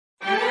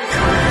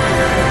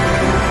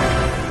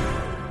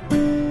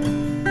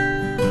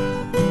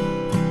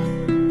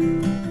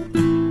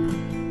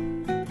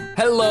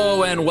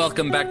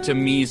Welcome back to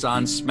Mies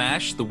on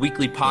Smash, the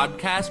weekly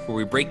podcast where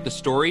we break the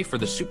story for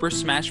the Super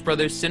Smash Bros.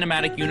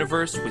 Cinematic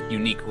universe with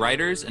unique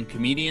writers and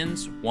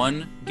comedians,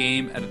 one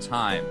game at a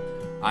time.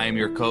 I am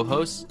your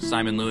co-host,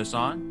 Simon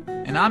Lewis-On.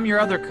 And I'm your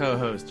other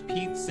co-host,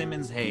 Pete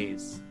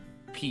Simmons-Hayes.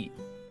 Pete,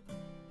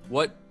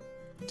 what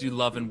do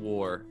love and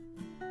war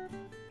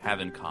have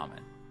in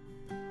common?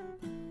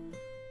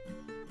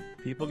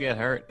 People get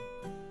hurt.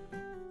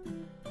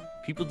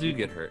 People do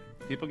get hurt.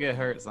 People get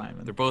hurt,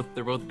 Simon. They're both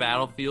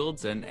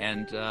battlefields, and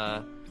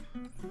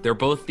they're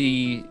both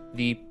the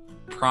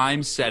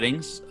prime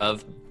settings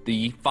of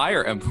the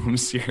Fire Emblem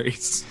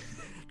series.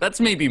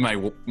 That's maybe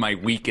my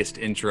weakest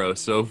intro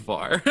so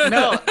far.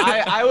 No,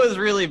 I was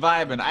really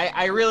vibing.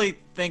 I really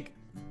think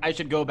I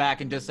should go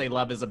back and just say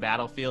love is a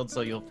battlefield, so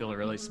you'll feel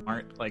really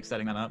smart, like,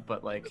 setting that up.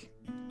 But, like,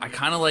 I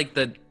kind of like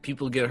that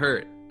people get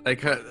hurt.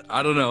 Like,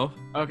 I don't know.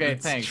 Okay,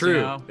 it's thanks. True.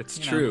 You know, it's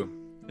true.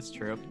 It's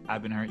true.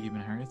 I've been hurt. You've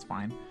been hurt. It's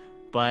fine.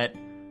 But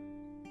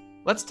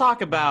let's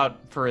talk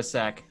about, for a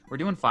sec, we're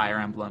doing Fire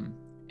Emblem.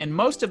 And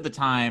most of the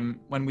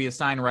time, when we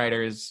assign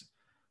writers,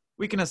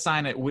 we can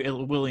assign it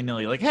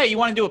willy-nilly. Like, hey, you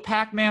want to do a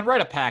Pac-Man? Write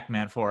a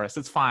Pac-Man for us.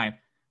 It's fine.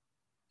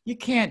 You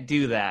can't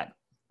do that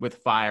with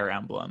Fire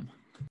Emblem.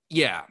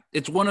 Yeah,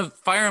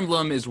 Fire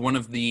Emblem is one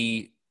of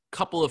the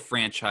couple of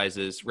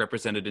franchises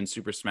represented in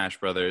Super Smash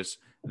Bros.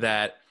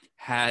 That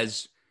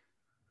has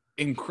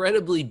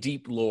incredibly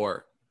deep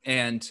lore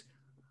and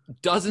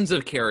dozens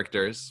of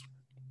characters.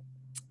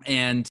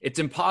 And it's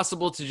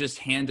impossible to just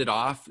hand it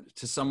off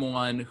to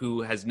someone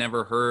who has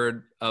never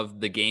heard of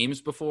the games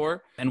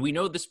before. And we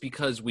know this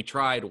because we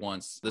tried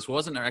once. This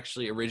wasn't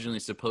actually originally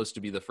supposed to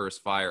be the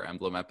first Fire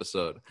Emblem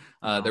episode.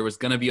 There was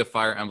going to be a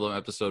Fire Emblem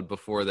episode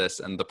before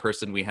this, and the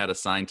person we had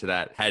assigned to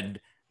that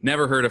had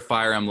never heard of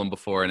Fire Emblem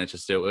before, and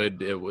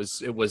it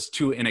was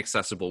too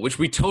inaccessible, which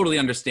we totally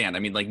understand.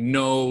 I mean, like,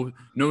 no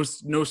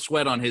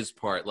sweat on his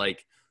part.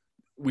 Like,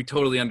 we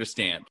totally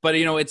understand. But,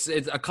 you know, it's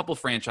a couple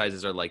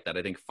franchises are like that.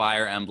 I think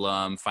Fire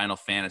Emblem, Final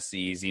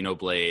Fantasy,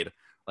 Xenoblade,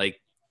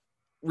 like,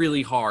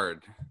 really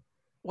hard.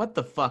 What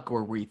the fuck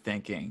were we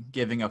thinking,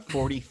 giving a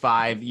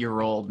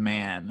 45-year-old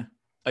man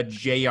a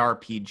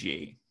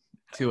JRPG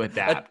to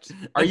adapt?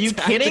 Are you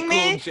kidding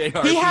me?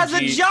 JRPG. He has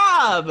a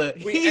job.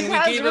 He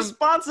has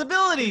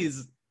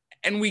responsibilities.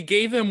 And we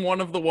gave him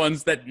one of the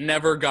ones that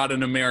never got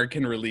an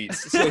American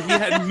release. So he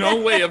had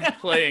no way of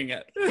playing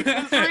it. He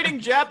was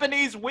reading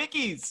Japanese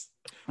wikis.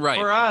 Right.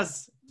 For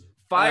us.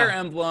 Fire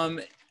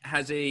Emblem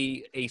has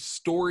a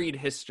storied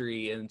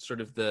history in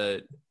sort of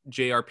the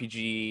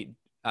JRPG,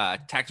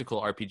 tactical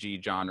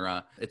RPG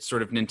genre. It's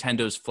sort of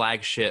Nintendo's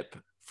flagship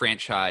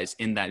franchise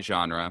in that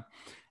genre.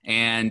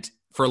 And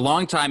for a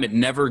long time, it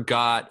never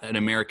got an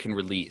American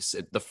release.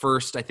 The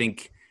first, I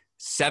think,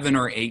 7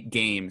 or 8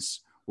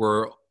 games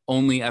were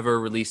only ever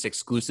released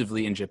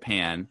exclusively in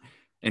Japan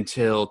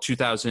until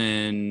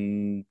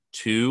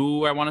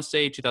 2002, I want to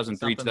say,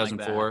 2003, Something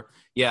 2004. Like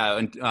yeah,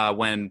 and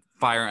when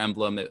Fire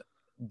Emblem,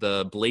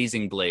 the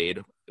Blazing Blade,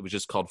 it was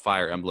just called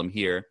Fire Emblem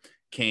here,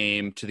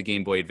 came to the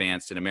Game Boy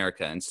Advance in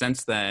America. And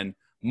since then,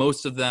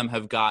 most of them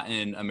have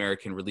gotten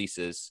American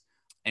releases.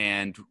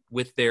 And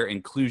with their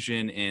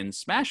inclusion in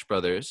Smash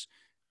Brothers,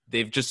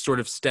 they've just sort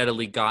of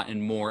steadily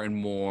gotten more and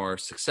more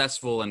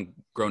successful and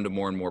grown to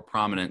more and more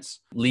prominence,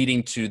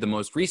 leading to the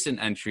most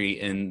recent entry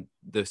in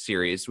the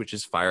series, which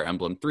is Fire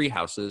Emblem Three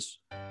Houses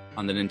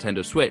on the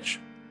Nintendo Switch,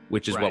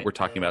 which is what we're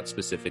talking about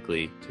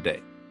specifically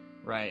today.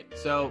 Right.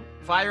 So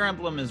Fire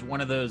Emblem is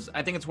one of those,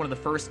 I think it's one of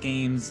the first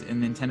games in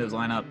Nintendo's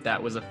lineup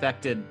that was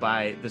affected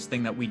by this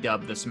thing that we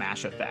dubbed the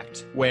Smash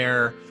Effect,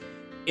 where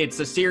it's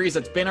a series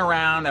that's been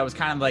around, that was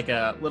kind of like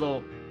a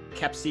little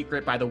kept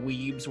secret by the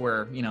weebs,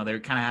 where, you know, they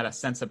kind of had a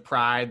sense of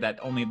pride that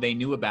only they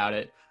knew about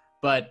it.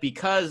 But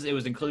because it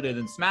was included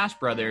in Smash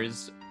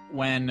Brothers,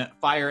 when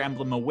Fire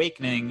Emblem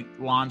Awakening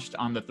launched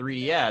on the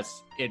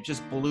 3DS, it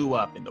just blew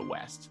up in the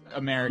West.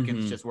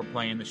 Americans just were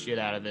playing the shit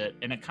out of it,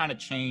 and it kind of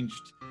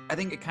changed. I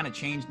think it kind of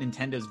changed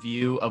Nintendo's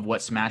view of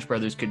what Smash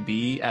Brothers could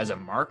be as a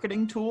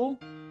marketing tool.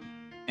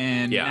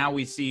 And now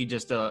we see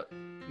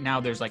now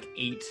there's like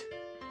 8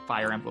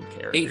 Fire Emblem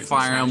characters. 8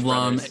 Fire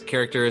Emblem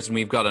characters, and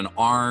we've got an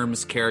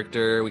ARMS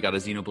character. We got a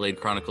Xenoblade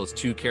Chronicles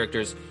 2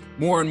 characters.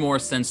 More and more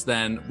since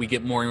then, we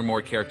get more and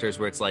more characters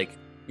where it's like,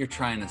 you're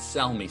trying to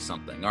sell me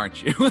something,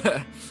 aren't you?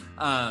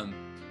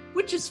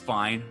 Which is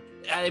fine.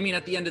 I mean,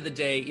 at the end of the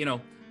day, you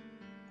know,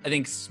 I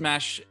think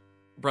Smash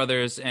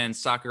Brothers and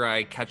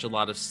Sakurai catch a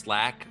lot of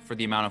slack for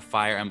the amount of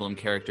Fire Emblem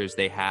characters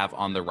they have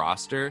on the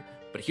roster.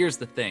 But here's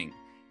the thing,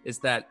 is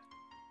that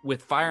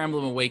with Fire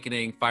Emblem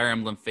Awakening, Fire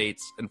Emblem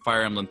Fates, and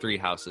Fire Emblem Three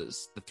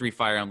Houses, the 3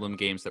 Fire Emblem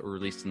games that were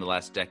released in the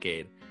last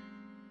decade,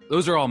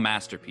 those are all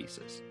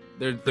masterpieces.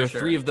 They're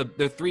three of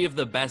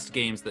the best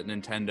games that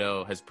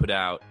Nintendo has put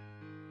out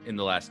in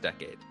the last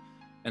decade.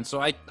 And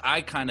so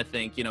I kind of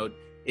think, you know,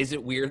 is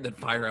it weird that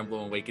Fire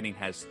Emblem Awakening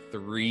has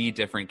 3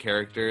 different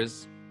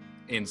characters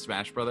in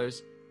Smash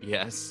Brothers?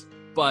 Yes,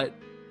 but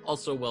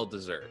also well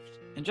deserved.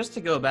 And just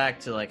to go back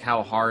to like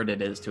how hard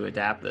it is to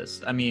adapt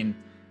this, I mean,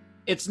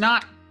 it's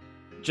not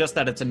just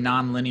that it's a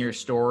non-linear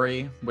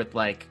story with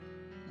like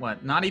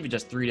not even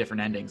just 3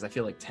 different endings. I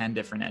feel like 10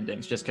 different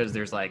endings just because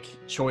there's like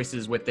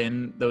choices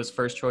within those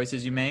first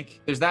choices you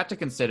make. There's that to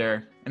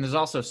consider. And there's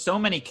also so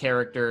many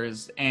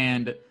characters.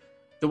 And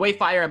the way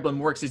Fire Emblem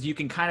works is you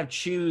can kind of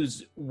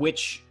choose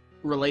which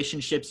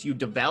relationships you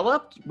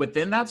developed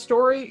within that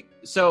story.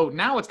 So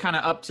now it's kind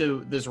of up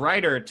to this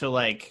writer to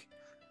like,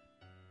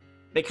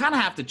 they kind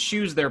of have to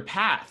choose their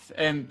path.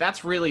 And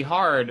that's really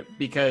hard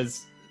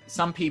because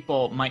some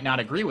people might not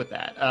agree with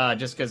that,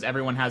 just because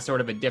everyone has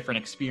sort of a different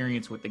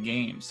experience with the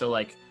game. So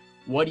like,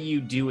 what do you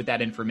do with that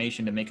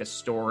information to make a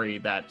story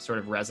that sort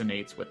of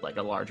resonates with like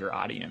a larger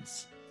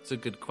audience? It's a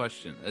good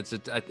question. It's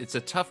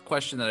a tough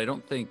question that I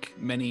don't think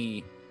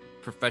many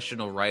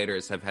professional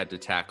writers have had to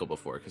tackle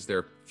before, because there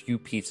are few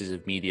pieces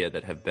of media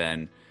that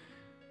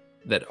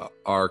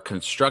are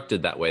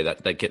constructed that way,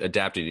 that get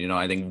adapted. You know,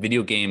 I think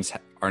video games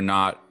are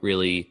not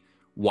really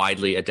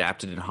widely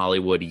adapted in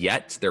Hollywood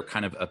yet. They're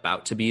kind of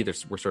about to be.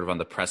 We're sort of on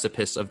the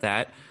precipice of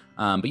that.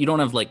 But you don't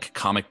have like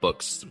comic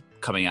books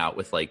coming out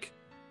with like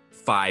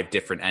 5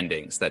 different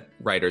endings that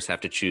writers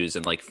have to choose,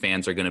 and like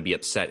fans are going to be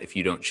upset if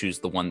you don't choose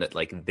the one that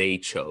like they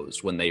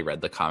chose when they read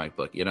the comic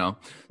book, you know?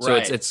 So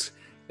Right.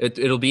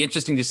 it'll be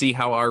interesting to see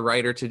how our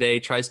writer today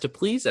tries to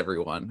please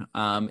everyone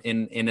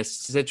in a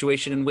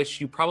situation in which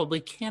you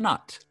probably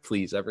cannot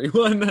please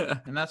everyone.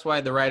 And that's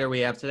why the writer we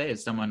have today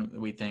is someone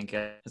we think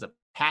has a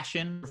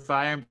passion for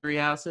Fire Emblem Three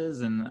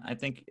Houses, and I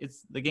think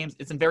it's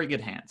in very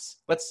good hands.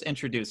 Let's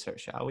introduce her,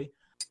 shall we?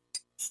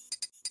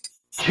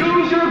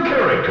 Choose your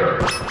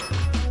character.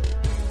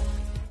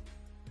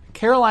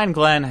 Caroline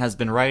Glenn has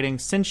been writing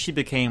since she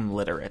became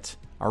literate.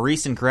 A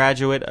recent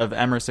graduate of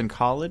Emerson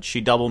College,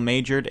 she double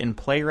majored in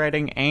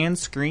playwriting and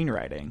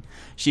screenwriting.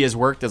 She has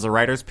worked as a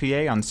writer's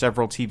PA on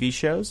several TV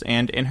shows,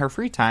 and in her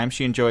free time,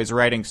 she enjoys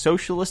writing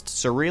socialist,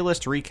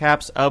 surrealist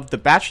recaps of the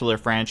Bachelor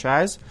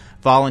franchise,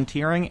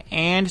 volunteering,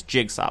 and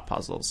jigsaw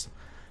puzzles.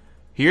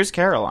 Here's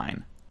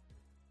Caroline.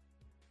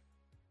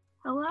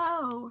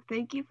 Hello.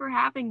 Thank you for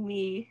having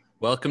me.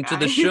 Welcome to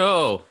the Guys.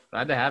 show.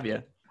 Glad to have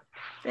you.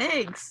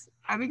 Thanks.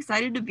 I'm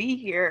excited to be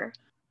here.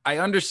 I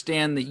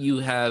understand that you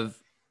have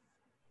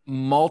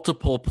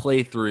multiple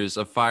playthroughs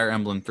of Fire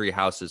Emblem Three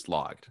Houses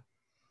logged.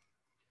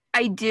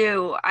 I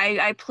do.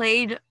 I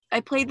played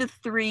the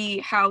 3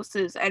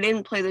 houses. I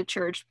didn't play the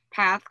church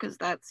path because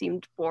that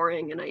seemed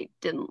boring and I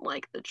didn't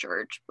like the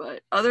church.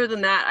 But other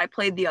than that, I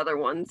played the other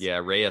ones. Yeah,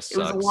 Rhea sucks.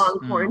 It was a long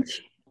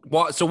quarantine.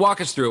 So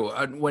walk us through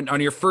on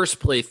your first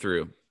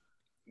playthrough.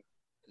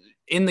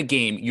 In the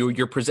game,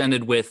 you're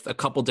presented with a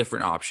couple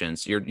different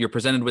options. You're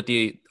presented with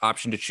the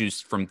option to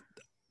choose from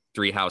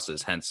 3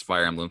 houses, hence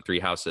Fire Emblem Three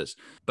Houses.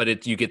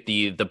 But you get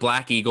the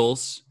Black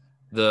Eagles,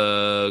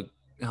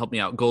 help me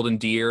out, Golden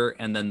Deer,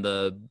 and then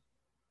the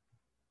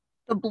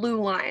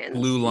Blue Lions.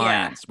 Blue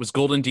Lions. Was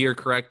Golden Deer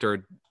correct,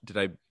 or did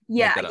I?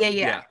 Yeah, make that up?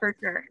 yeah, for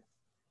sure.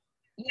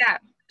 Yeah.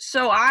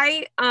 So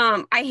I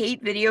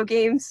hate video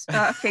games.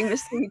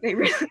 Famously,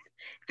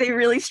 they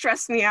really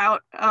stress me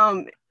out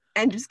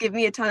and just give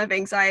me a ton of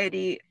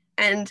anxiety.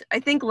 And I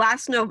think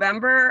last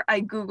November I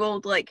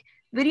Googled like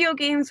video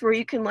games where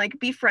you can like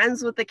be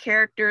friends with the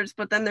characters,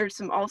 but then there's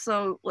some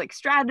also like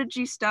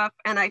strategy stuff,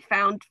 and I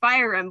found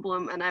Fire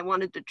Emblem and I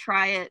wanted to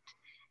try it.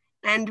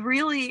 And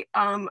really,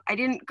 I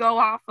didn't go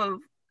off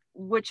of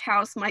which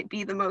house might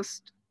be the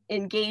most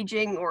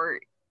engaging or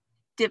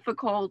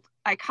difficult.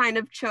 I kind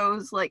of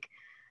chose like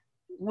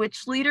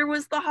which leader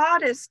was the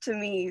hottest to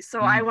me. So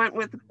I went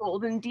with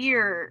Golden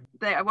Deer.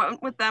 I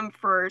went with them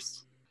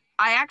first.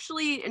 I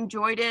actually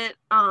enjoyed it.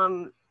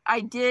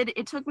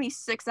 It took me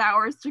 6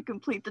 hours to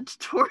complete the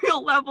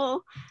tutorial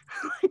level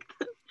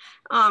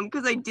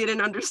because I didn't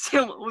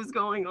understand what was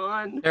going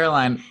on.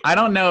 Caroline, I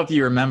don't know if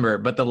you remember,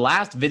 but the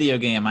last video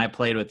game I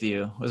played with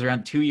you was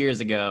around 2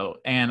 years ago,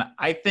 and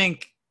I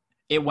think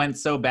it went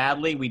so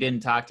badly we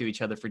didn't talk to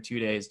each other for 2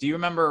 days. Do you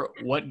remember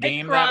what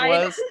game that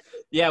was?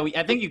 Yeah,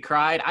 I think you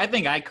cried. I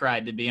think I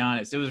cried, to be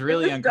honest. It was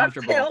really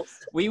uncomfortable.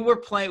 DuckTales.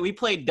 We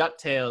played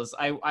DuckTales.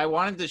 I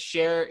wanted to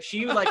share.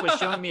 She like was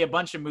showing me a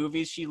bunch of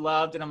movies she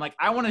loved, and I'm like,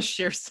 I want to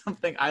share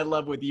something I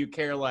love with you,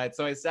 Caroline.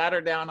 So I sat her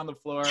down on the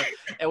floor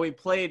and we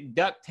played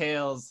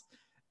DuckTales.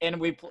 And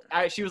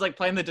she was like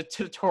playing the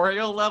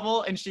tutorial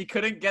level, and she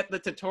couldn't get the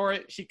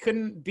tutorial. She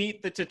couldn't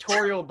beat the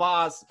tutorial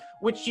boss,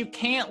 which you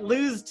can't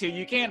lose to.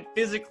 You can't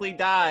physically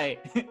die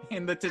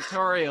in the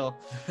tutorial.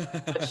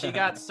 But she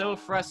got so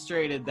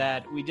frustrated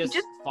that we just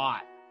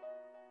fought.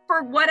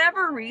 For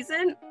whatever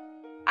reason,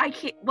 I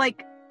can't,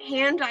 like,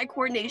 hand-eye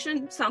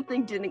coordination,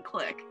 something didn't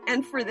click.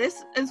 And for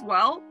this as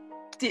well,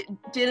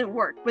 didn't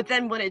work. But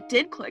then when it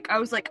did click, I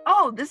was like,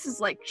 oh, this is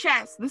like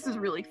chess. This is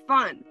really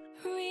fun.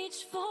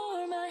 Reach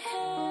for my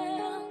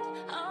hand,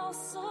 I'll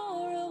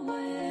soar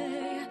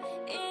away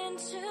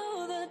into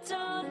the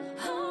dawn.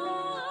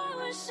 Oh, I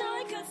wish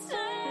I could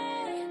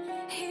stay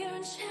here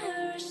in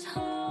cherished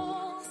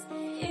halls,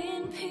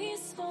 in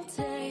peaceful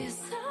days.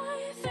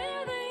 I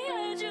fear the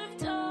edge of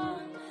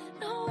dawn,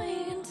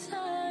 knowing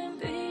time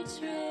betrays.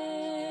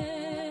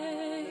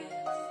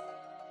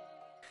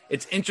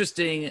 It's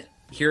interesting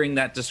hearing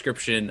that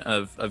description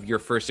of your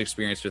first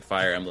experience with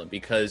Fire Emblem,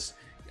 because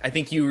I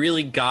think you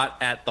really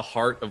got at the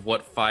heart of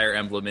what Fire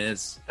Emblem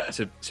is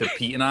to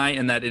Pete and I,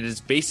 and that it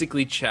is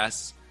basically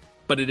chess,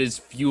 but it is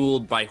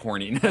fueled by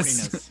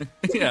horniness.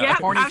 Yeah,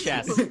 Horny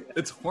absolutely. chess.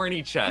 It's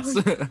horny chess,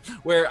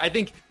 where I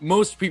think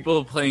most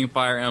people playing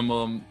Fire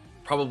Emblem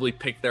probably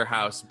pick their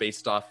house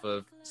based off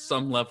of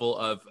some level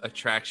of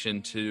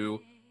attraction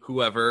to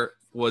whoever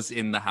was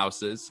in the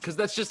houses, because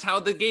that's just how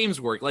the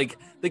games work. Like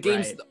the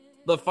games, Right.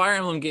 the Fire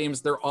Emblem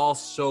games, they're all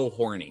so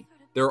horny.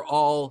 They're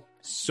all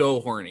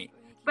so horny.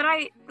 But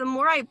the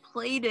more I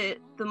played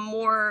it, the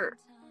more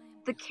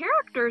the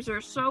characters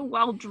are so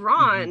well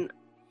drawn.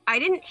 I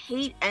didn't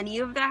hate any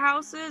of the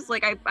houses.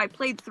 Like I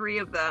played 3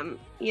 of them.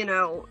 You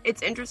know,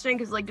 it's interesting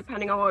because like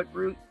depending on what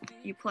route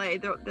you play,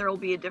 there'll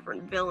be a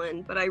different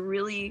villain. But I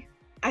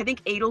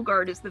think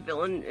Edelgard is the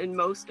villain in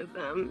most of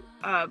them.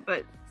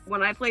 But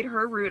when I played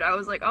her route, I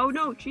was like, oh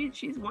no,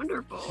 she's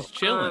wonderful. She's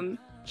chilling.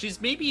 She's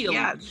maybe a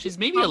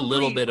probably,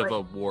 little bit of like-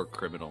 a war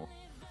criminal.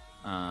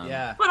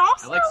 Yeah. But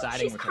also, I like siding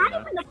she's with her, kind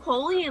of though. a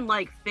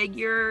Napoleon-like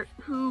figure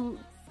who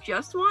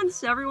just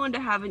wants everyone to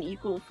have an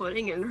equal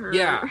footing in her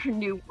Yeah.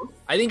 new.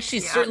 I think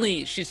she's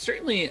Yeah.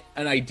 certainly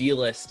an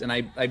idealist, and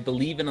I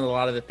believe in a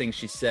lot of the things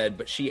she said.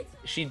 But she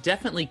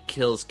definitely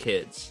kills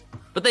kids.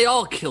 But they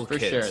all kill For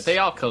kids. sure. They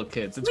all kill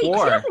kids. It's Wait,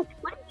 war. She doesn't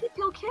when did she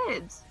kill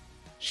kids?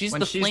 She's When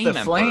the she's flame the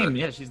emperor. flame.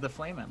 Yeah, she's the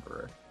flame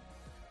emperor.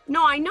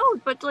 No, I know,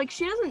 but like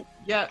she doesn't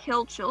Yeah.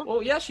 kill children.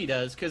 Well, yeah, she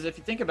does. Because if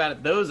you think about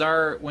it, those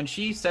are when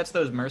she sets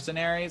those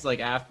mercenaries, like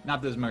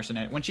not those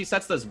mercenaries. When she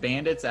sets those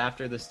bandits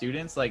after the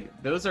students, like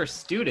those are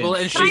students. Well,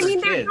 and But I she's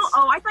mean, there's kids. no.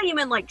 Oh, I thought you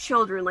meant like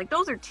children. Like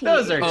those are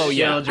teens. Those are Oh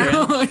yeah,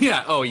 children.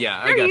 yeah. Oh yeah.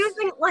 I They're guess.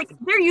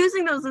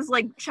 using those as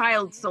like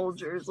child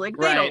soldiers. Like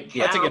they Right. don't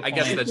Yeah, that's a count. good I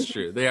guess point. that's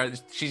true. They are.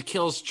 She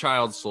kills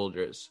child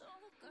soldiers.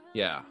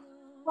 Yeah.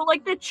 Well,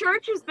 like the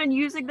church has been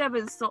using them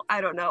as so.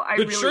 I don't know. I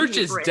The really church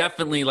hate is Rhea.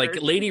 definitely like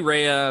Church. Lady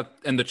Rhea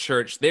and the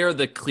church. They're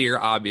the clear,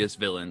 obvious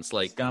villains.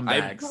 Like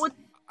Scumbags. What-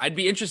 I'd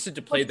be interested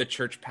to play the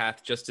church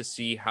path just to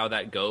see how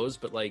that goes.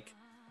 But like,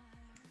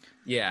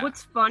 yeah,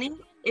 What's funny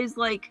is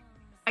like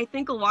I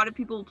think a lot of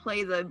people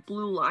play the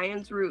Blue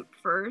Lions route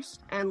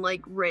first, and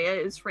like Rhea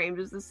is framed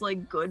as this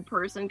like good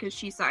person because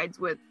she sides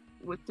with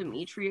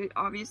Dimitri,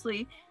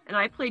 obviously. And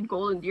I played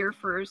Golden Deer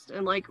first,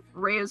 and like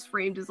Rhea's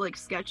framed as like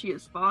sketchy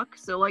as fuck.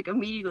 So like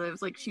immediately it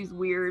was like she's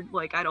weird,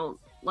 like I don't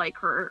like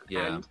her,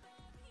 Yeah. and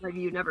my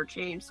view never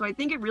changed. So I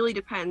think it really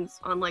depends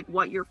on like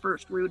what your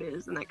first route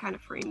is, and that kind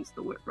of frames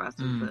the rest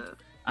of the.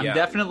 I'm Yeah.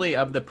 definitely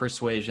of the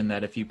persuasion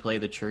that if you play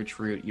the church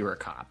route, you're a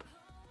cop.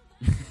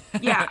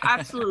 Yeah,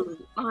 absolutely,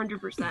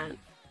 100%.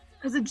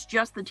 Because it's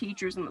just the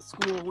teachers in the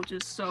school, which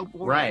is so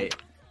boring. Right.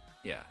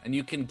 yeah, and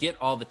you can get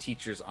all the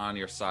teachers on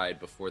your side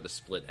before the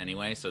split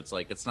anyway. So it's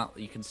like it's not.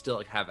 You can still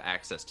like have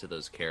access to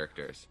those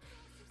characters.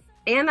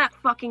 And that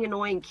fucking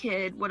annoying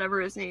kid,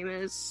 whatever his name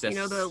is, you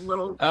know, the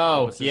little.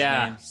 Oh What's his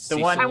yeah, name? the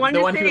Cecil? one, I wanted the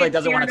to one say who like it's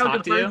doesn't want to Cyrano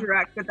talk de to you.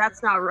 Bergerac, but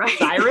that's not right.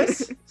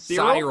 Cyrus.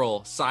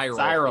 Cyril.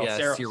 Cyril,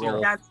 Yeah,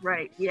 Cyril. That's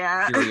right.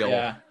 Yeah. Cyril.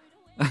 Yeah.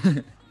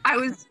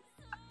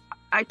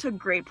 I took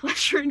great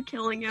pleasure in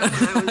killing him. And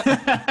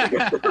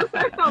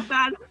I felt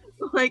bad.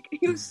 Like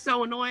he was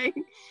so annoying.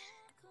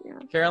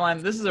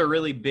 Caroline, this is a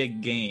really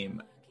big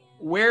game.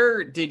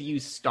 Where did you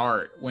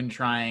start when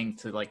trying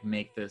to like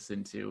make this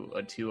into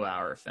a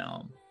 2-hour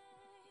film?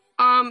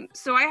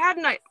 So I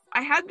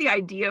had the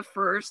idea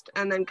first,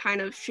 and then kind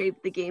of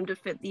shaped the game to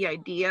fit the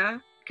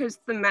idea. Because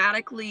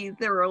thematically,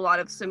 there were a lot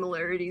of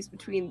similarities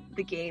between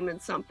the game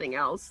and something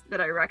else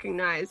that I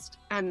recognized,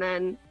 and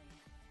then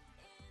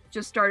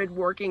just started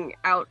working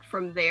out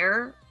from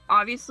there.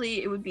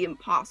 Obviously, it would be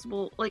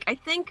impossible. Like I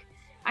think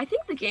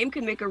the game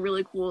could make a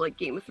really cool like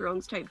Game of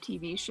Thrones type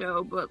TV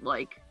show, but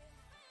like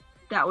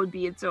that would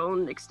be its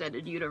own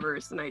extended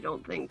universe, and I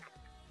don't think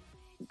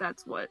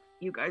that's what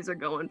you guys are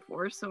going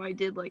for. So I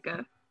did like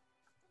a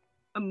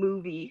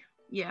movie.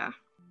 Yeah.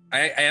 I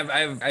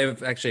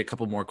have actually a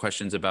couple more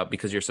questions about,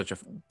 because you're such a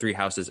Three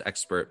Houses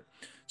expert.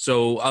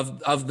 So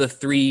of the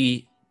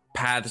 3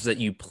 paths that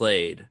you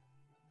played,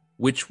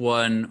 which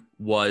one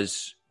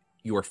was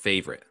your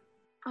favorite?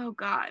 Oh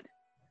God,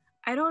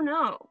 I don't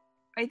know.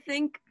 I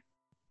think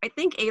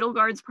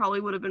Edelgard's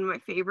probably would have been my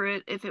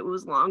favorite if it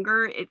was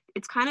longer.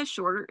 It's kind of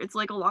shorter. It's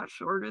like a lot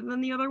shorter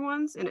than the other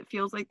ones, and it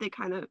feels like they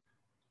kind of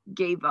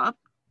gave up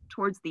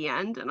towards the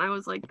end. And I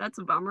was like, that's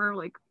a bummer.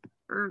 Like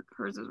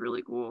hers is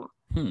really cool.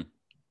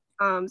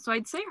 So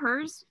I'd say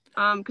hers,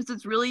 because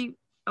it's really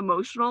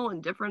emotional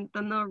and different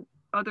than the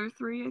other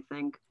 3, I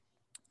think.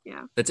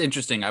 Yeah. That's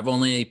interesting. I've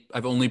only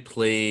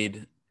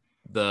played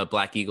the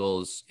Black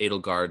Eagles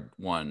Edelgard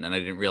one, and I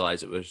didn't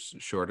realize it was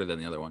shorter than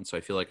the other one. So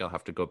I feel like I'll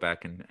have to go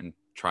back and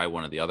try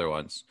one of the other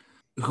ones.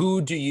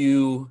 Who do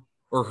you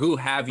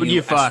have Who do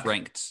you fuck? S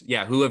ranked?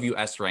 Yeah, who have you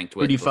S ranked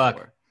with? Who do you before?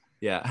 fuck?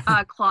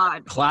 Yeah.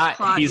 Claude.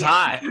 Claude, he's yeah.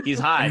 hot. He's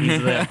hot.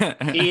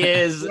 He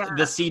is Yeah.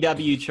 the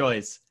CW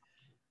choice.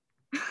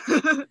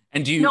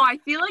 And do you No, I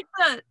feel like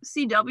the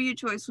CW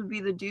choice would be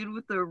the dude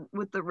with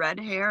the red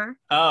hair.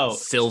 Oh,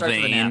 starts with an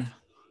Sylvain? F.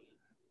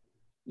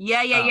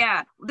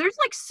 Yeah. There's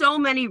like so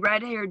many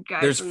red-haired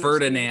guys. There's in this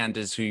Ferdinand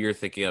is who you're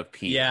thinking of,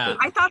 Pete. Yeah.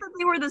 but- I thought that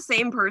they were the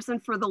same person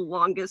for the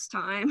longest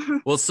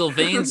time. well,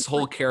 Sylvain's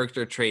whole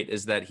character trait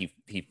is that he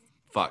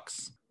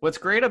fucks. What's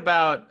great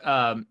about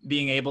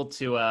being able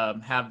to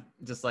have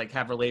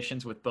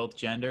relations with both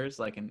genders,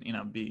 like, and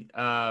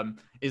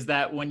is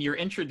that when you're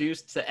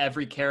introduced to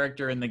every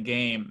character in the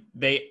game,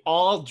 they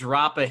all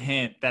drop a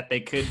hint that they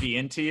could be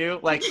into you.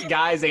 Like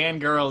guys and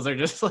girls are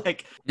just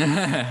like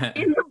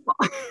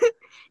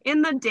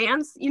In the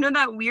dance, you know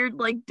that weird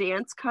like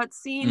dance cut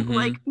scene? Mhm.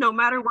 Like no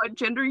matter what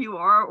gender you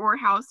are or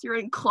house you're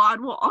in, Claude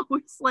will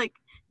always like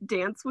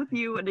dance with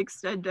you and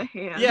extend a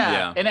hand.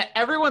 Yeah. And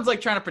everyone's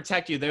like trying to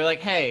protect you. They're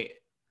like, hey,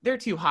 they're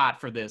too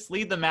hot for this.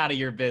 Leave them out of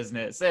your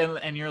business.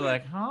 And you're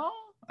like, huh?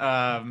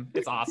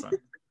 It's awesome.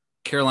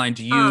 Caroline,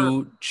 do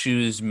you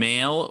choose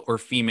male or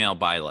female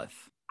Byleth?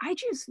 I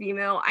choose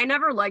female. I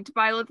never liked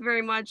Byleth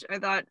very much. I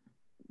thought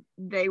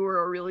they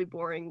were a really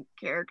boring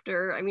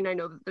character. I mean, I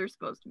know that they're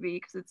supposed to be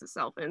because it's a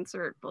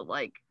self-insert, but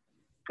like,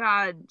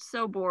 God,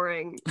 so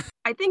boring.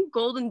 I think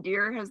Golden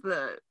Deer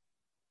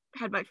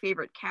had my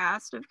favorite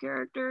cast of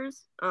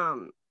characters.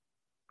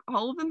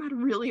 All of them had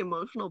really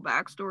emotional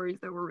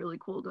backstories that were really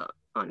cool to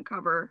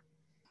uncover.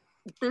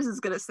 This is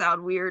gonna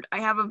sound weird. I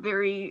have a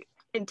very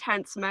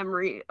intense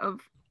memory of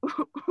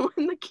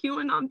when the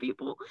QAnon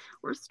people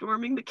were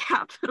storming the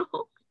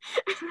Capitol.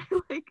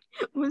 And I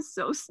was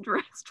so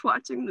stressed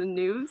watching the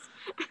news,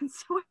 and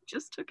so I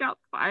just took out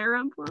Fire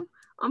Emblem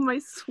on my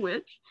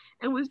Switch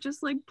and was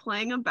just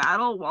playing a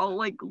battle while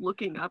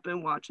looking up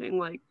and watching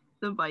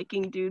the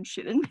Viking dude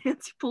shit in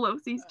Nancy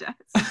Pelosi's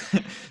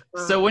desk.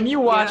 So when you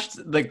watched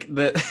the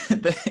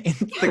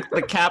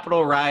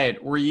Capitol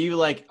riot, were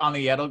you on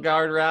the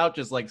Edelgard route,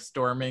 just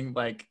storming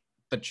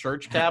the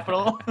church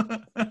Capitol,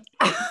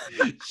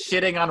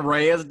 shitting on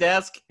Rhea's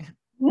desk?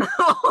 No.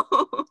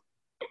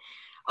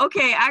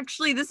 Okay,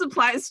 actually, this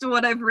applies to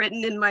what I've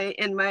written in my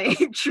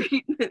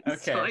treatment. Okay,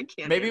 so I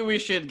can't. Maybe we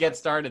should get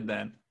started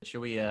then.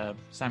 Should we,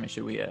 Simon?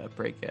 Should we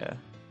break the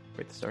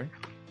story?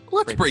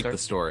 Let's break the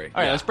story.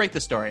 All right, let's break the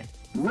story.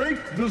 Break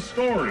the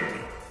story.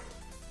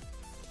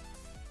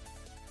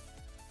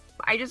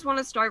 I just want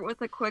to start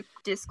with a quick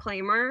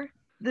disclaimer.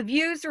 The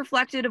views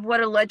reflected of what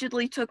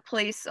allegedly took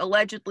place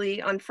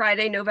on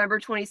Friday,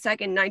 November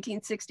 22nd,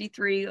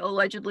 1963,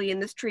 allegedly in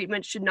this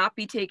treatment should not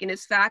be taken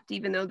as fact,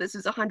 even though this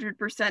is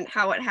 100%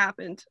 how it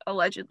happened,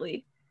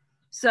 allegedly.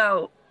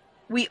 So,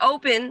 we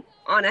open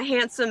on a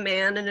handsome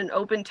man in an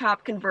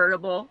open-top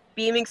convertible,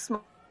 beaming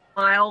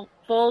smile,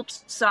 full,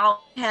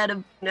 solid head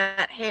of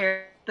net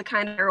hair, the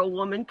kind of hair a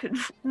woman could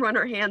run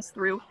her hands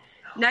through.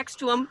 Next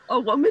to him, a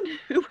woman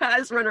who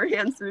has run her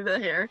hands through the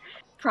hair.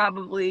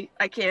 Probably,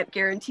 I can't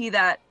guarantee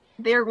that.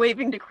 They're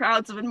waving to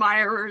crowds of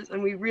admirers,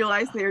 and we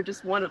realize they are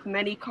just one of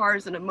many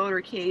cars in a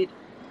motorcade.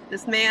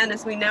 This man,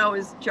 as we know,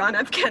 is John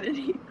F.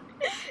 Kennedy,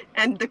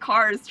 and the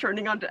car is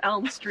turning onto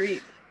Elm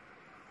Street.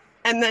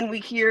 And then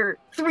we hear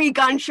 3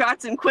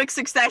 gunshots in quick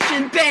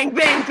succession, bang,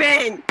 bang,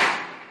 bang!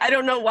 I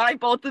don't know why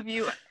both of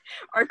you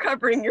are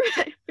covering your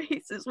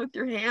faces with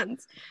your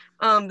hands.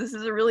 This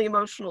is a really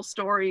emotional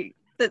story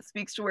that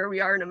speaks to where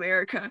we are in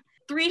America.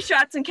 3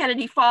 shots and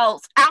Kennedy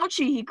falls.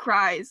 Ouchie, he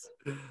cries.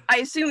 I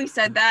assume he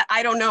said that.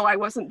 I don't know. I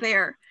wasn't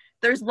there.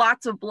 There's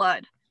lots of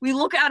blood. We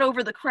look out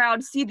over the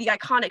crowd, see the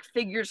iconic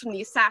figures from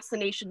the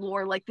assassination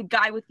lore, like the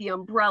guy with the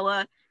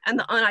umbrella and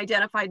the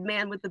unidentified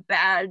man with the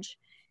badge.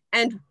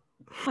 And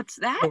what's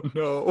that? Oh,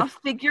 no. A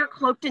figure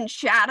cloaked in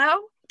shadow?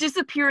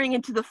 Disappearing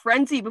into the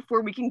frenzy before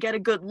we can get a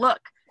good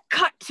look.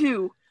 Cut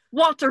to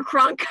Walter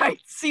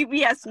Cronkite's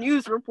CBS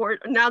News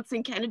report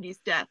announcing Kennedy's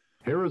death.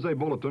 Here is a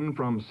bulletin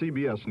from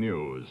CBS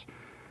News.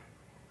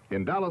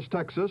 In Dallas,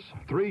 Texas,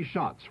 3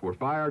 shots were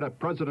fired at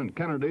President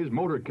Kennedy's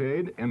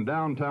motorcade in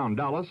downtown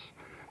Dallas.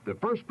 The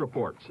first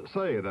reports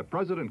say that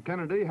President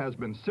Kennedy has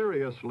been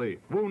seriously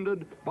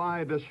wounded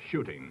by this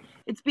shooting.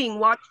 It's being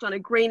watched on a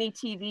grainy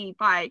TV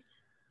by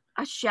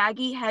a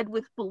shaggy head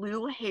with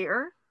blue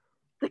hair,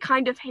 the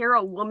kind of hair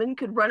a woman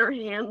could run her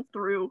hand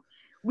through.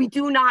 We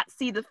do not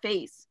see the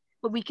face,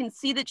 but we can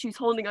see that she's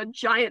holding a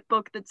giant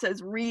book that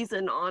says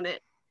Reason on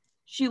it.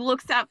 She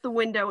looks out the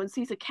window and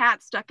sees a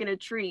cat stuck in a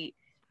tree.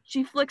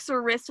 She flicks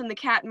her wrist and the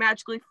cat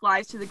magically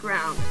flies to the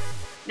ground.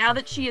 Now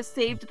that she has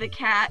saved the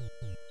cat,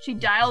 she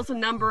dials a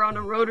number on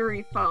a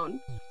rotary phone.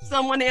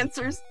 Someone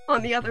answers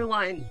on the other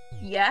line.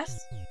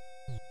 Yes?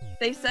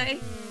 They say.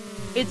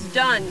 It's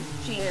done,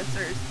 she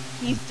answers.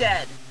 He's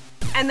dead.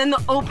 And then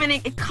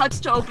it cuts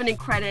to opening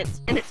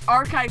credits, and it's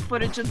archive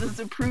footage of the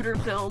Zapruder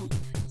film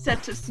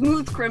set to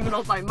Smooth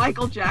Criminal by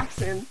Michael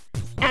Jackson.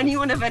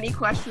 Anyone have any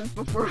questions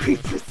before we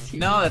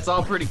proceed? No, that's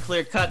all pretty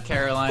clear cut,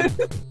 Caroline.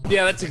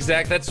 Yeah,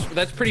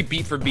 that's pretty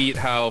beat for beat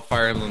how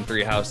Fire Emblem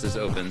 3 Houses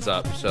opens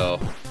up, so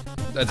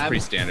that's pretty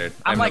standard.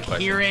 I'm I have no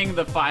question. hearing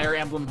the Fire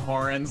Emblem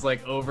horns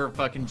over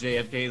fucking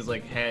JFK's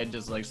head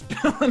just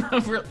spilling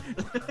over.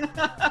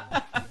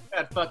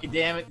 God fucking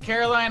damn it.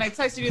 Caroline, I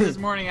texted you this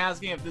morning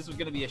asking if this was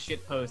gonna be a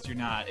shit post or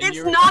not. And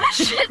It's not a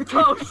shit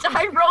post.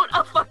 I wrote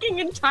a fucking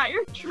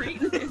entire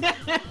treatment.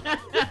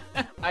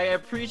 I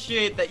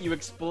appreciate that you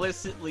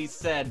explicitly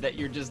said that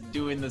you're just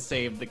doing the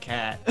save the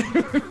cat.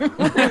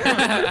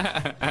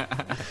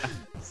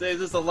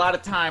 Saves us a lot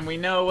of time. We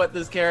know what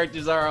these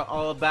characters are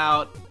all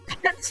about.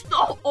 That's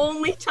the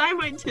only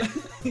time I did.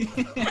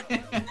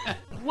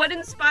 What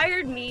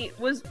inspired me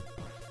was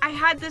I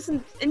had this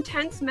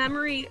intense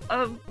memory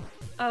of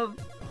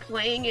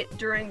playing it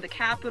during the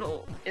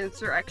Capitol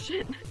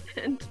insurrection,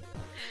 and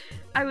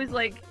I was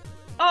like,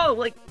 oh,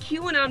 like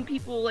QAnon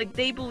people, like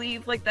they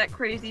believe like that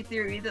crazy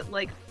theory that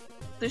like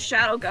the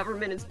shadow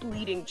government is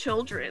bleeding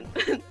children.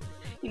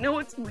 You know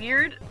what's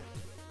weird?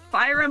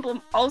 Fire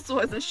Emblem also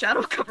has a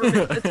shadow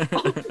government that's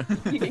also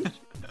bleeding.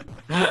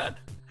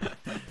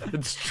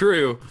 It's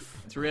true.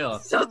 It's real.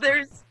 So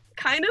there's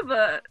kind of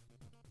a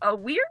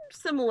weird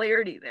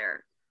similarity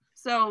there.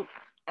 So,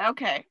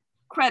 okay,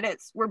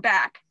 credits, we're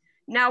back.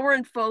 Now we're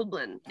in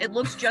Fodlan. It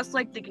looks just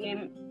like the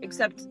game,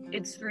 except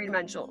it's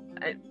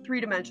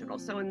three-dimensional.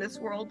 So in this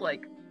world,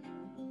 like,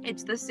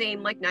 it's the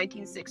same, like,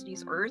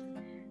 1960s Earth,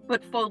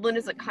 but Fodlan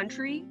is a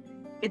country.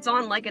 It's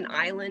on, like, an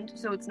island,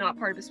 so it's not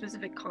part of a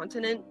specific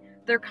continent.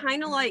 They're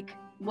kind of like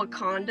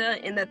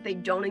Wakanda in that they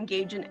don't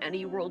engage in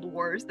any world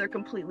wars. They're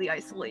completely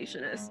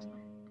isolationist.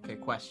 Okay,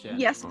 question.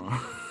 Yes.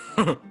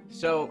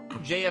 So,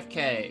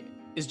 JFK,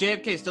 is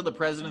JFK still the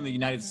president of the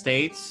United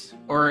States?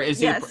 Or is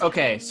he... Yes.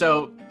 Okay,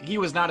 so he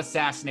was not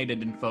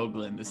assassinated in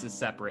Fodlan. This is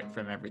separate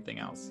from everything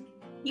else.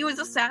 He was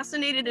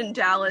assassinated in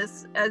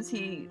Dallas as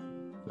he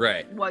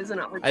Right. was an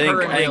I opportunity. think,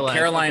 Her in I think real life,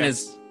 Caroline okay.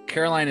 is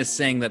Caroline is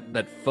saying that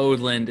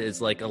Fodland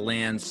is like a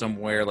land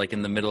somewhere like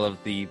in the middle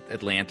of the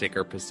Atlantic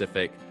or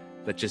Pacific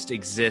that just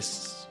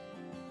exists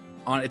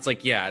on. It's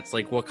like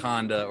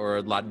Wakanda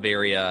or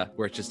Latveria,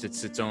 where it's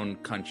its own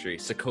country.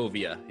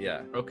 Sokovia,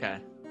 yeah. Okay.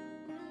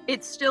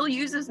 It still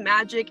uses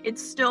magic.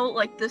 It's still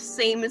like the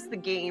same as the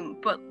game,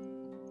 but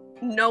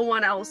no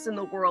one else in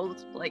the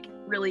world like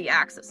really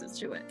accesses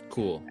to it.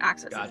 Cool.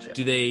 Gotcha.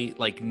 Do they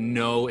like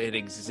know it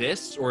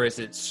exists, or is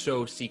it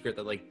so secret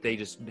that like they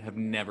just have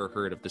never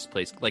heard of this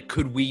place? Like,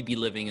 could we be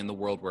living in the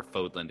world where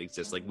Fodland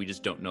exists? Like, we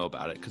just don't know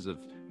about it because of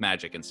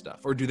magic and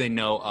stuff, or do they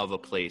know of a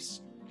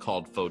place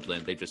called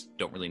Fodland? They just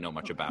don't really know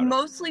much about it.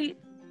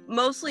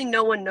 Mostly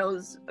no one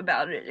knows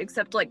about it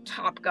except like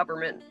top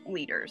government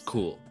leaders.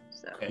 Cool.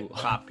 So, Okay, Cool.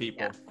 top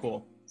people. Yeah.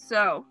 Cool.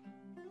 so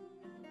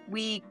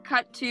we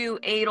cut to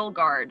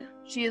Edelgard.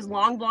 She has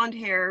long blonde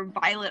hair,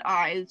 violet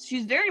eyes.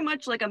 She's very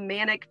much like a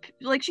manic,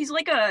 like she's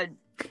like a,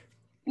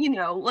 you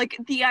know, like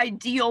the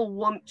ideal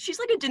woman. She's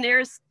like a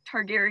Daenerys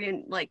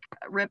Targaryen, like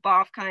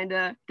ripoff kind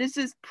of. This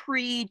is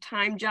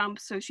pre-time jump,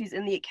 so she's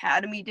in the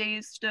academy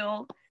days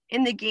still.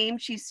 In the game,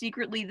 she's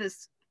secretly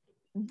this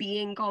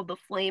being called the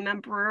Flame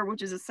Emperor,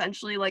 which is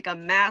essentially like a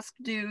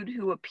masked dude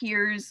who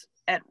appears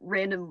at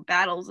random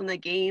battles in the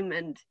game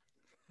and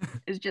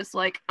is just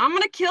like, I'm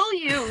gonna kill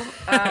you.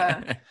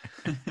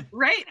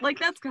 Right? Like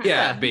that's kind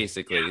Yeah, of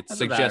basically. It's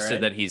That's about suggested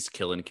right. that he's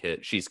killing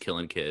kids. She's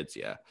killing kids,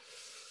 yeah.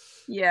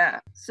 Yeah.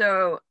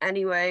 So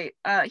anyway,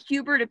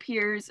 Hubert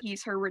appears,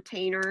 he's her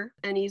retainer,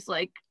 and he's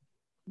like,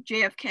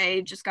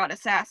 JFK just got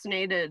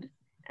assassinated.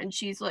 And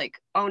she's like,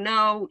 oh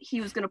no,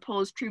 he was going to pull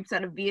his troops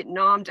out of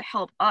Vietnam to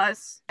help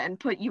us and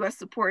put US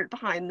support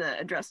behind the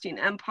Adrestian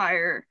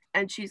Empire.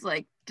 And she's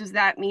like, does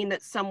that mean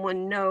that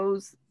someone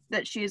knows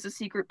that she has a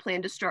secret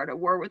plan to start a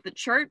war with the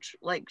church?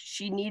 Like,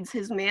 she needs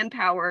his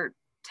manpower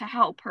to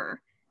help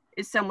her.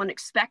 Is someone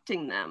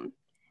expecting them?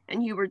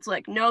 And Hubert's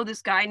like, no,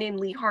 this guy named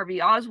Lee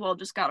Harvey Oswald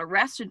just got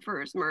arrested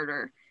for his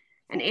murder.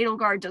 And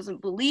Edelgard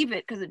doesn't believe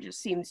it because it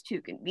just seems too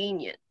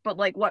convenient. But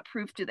like, what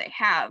proof do they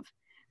have?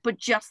 But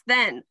just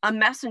then, a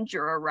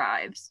messenger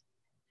arrives,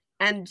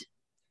 and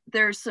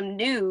there's some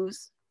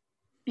news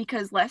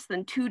because less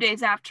than 2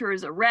 days after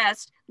his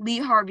arrest, Lee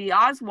Harvey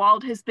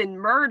Oswald has been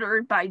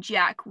murdered by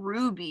Jack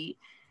Ruby.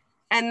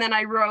 And then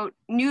I wrote,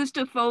 news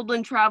to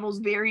Fodlan travels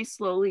very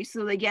slowly,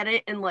 so they get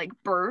it in like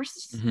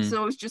bursts. Mhm.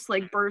 So it's just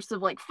like bursts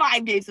of like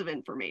 5 days of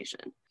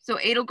information. So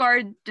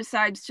Edelgard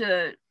decides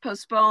to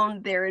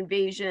postpone their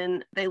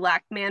invasion. They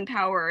lack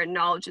manpower and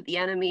knowledge of the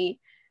enemy.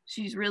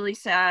 She's really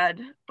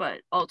sad,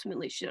 but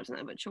ultimately she doesn't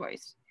have a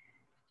choice.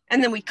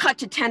 And then we cut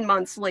to 10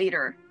 months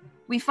later.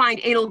 We find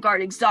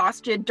Edelgard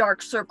exhausted,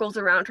 dark circles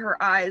around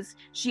her eyes.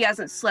 She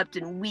hasn't slept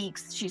in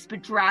weeks. She's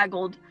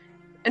bedraggled.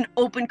 An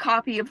open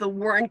copy of the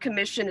Warren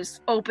Commission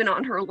is open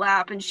on her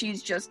lap, and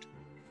she's just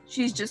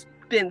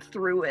been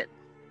through it.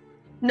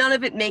 None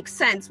of it makes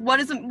sense.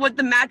 What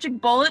the magic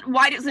bullet?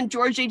 Why doesn't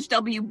George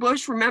H.W.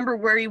 Bush remember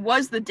where he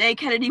was the day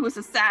Kennedy was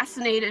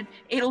assassinated?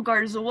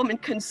 Edelgard is a woman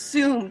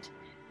consumed.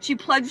 She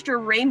pledged her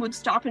reign would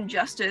stop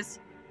injustice,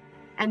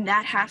 and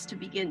that has to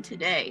begin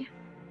today.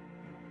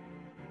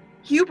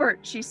 Hubert,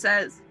 she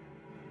says,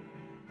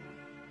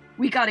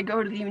 we gotta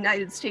go to the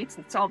United States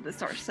and solve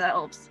this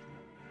ourselves.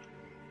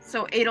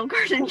 So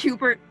Edelgard and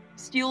Hubert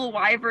steal a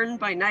wyvern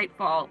by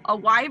nightfall. A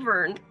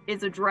wyvern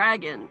is a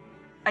dragon.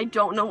 I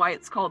don't know why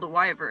it's called a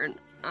wyvern.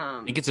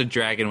 I think it's a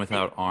dragon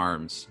without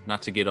arms.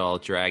 Not to get all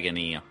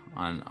dragony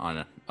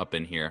on up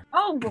in here.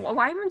 Oh, well,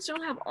 wyverns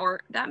don't have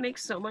art. That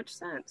makes so much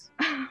sense.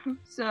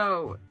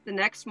 So the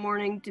next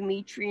morning,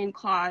 Dimitri and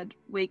Claude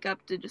wake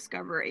up to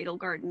discover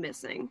Edelgard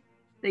missing.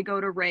 They go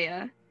to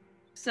Rhea.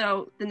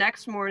 So the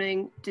next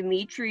morning,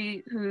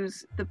 Dimitri,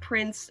 who's the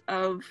prince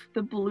of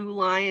the Blue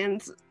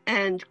Lions,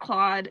 and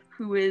Claude,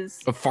 who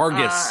is Of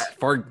Fargus,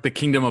 the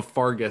kingdom of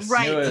Fargus.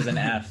 Right. Knew it was an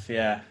F,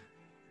 yeah.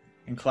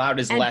 And Cloud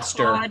is and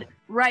Lester. Claude,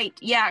 right,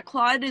 yeah,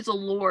 Claude is a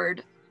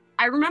lord.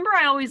 I remember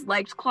I always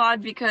liked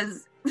Claude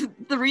because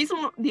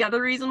the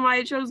other reason why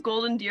I chose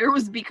Golden Deer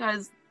was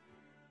because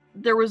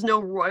there was no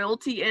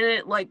royalty in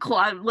it. Like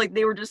Claude, like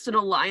they were just an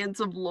alliance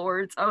of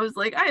lords. I was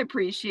like, I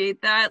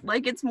appreciate that.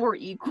 Like it's more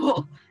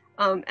equal.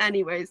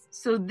 Anyways,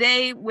 so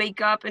they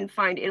wake up and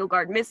find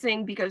Edelgard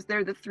missing because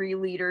they're the three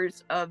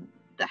leaders of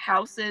the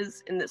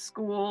houses in the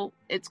school.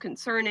 It's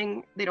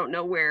concerning. They don't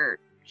know where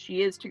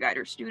she is to guide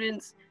her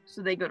students.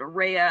 So they go to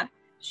Rhea.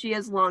 She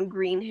has long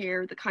green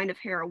hair, the kind of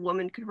hair a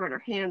woman could run her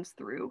hands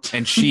through.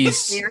 And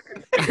she's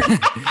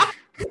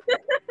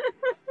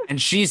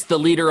and she's the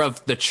leader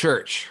of the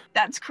church.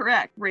 That's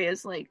correct.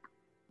 Rhea's like,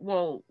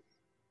 well,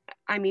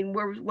 I mean,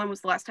 when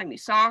was the last time you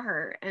saw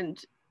her?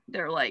 And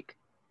they're like,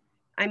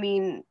 I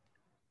mean,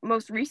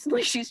 most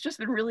recently she's just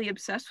been really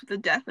obsessed with the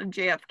death of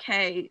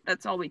JFK.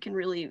 That's all we can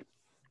really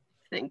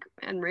think.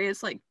 And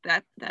Rhea's like,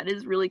 that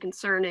is really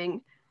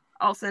concerning.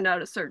 I'll send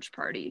out a search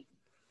party.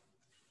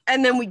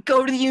 And then we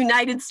go to the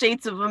United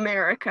States of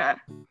America.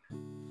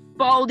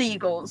 Bald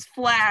eagles,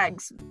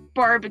 flags,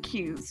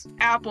 barbecues,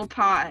 apple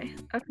pie.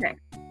 Okay.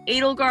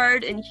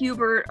 Edelgard and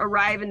Hubert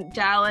arrive in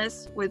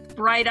Dallas with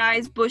bright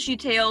eyes, bushy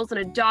tails,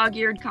 and a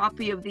dog-eared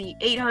copy of the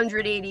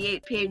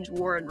 888-page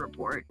Warren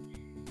Report.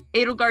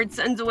 Edelgard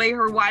sends away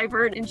her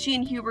wyvern, and she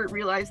and Hubert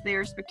realize they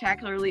are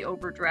spectacularly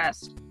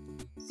overdressed.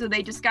 So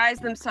they disguise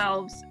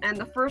themselves, and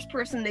the first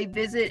person they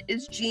visit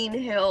is Jean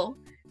Hill,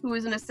 who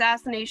is an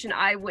assassination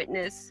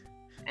eyewitness,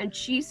 and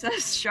she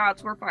says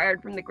shots were fired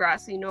from the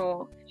grassy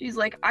knoll. She's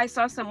like, I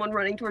saw someone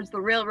running towards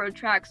the railroad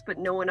tracks, but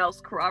no one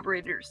else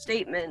corroborated her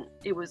statement.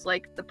 It was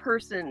like the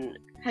person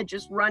had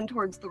just run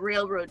towards the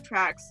railroad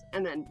tracks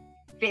and then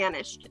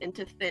vanished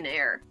into thin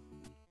air.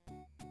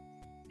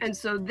 And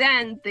so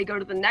then they go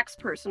to the next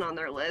person on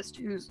their list,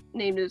 whose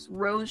name is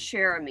Rose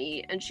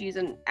Cherami, and she's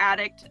an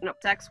addict and a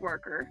sex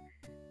worker.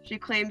 She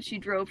claims she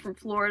drove from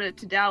Florida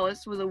to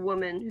Dallas with a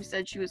woman who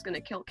said she was going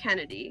to kill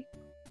Kennedy.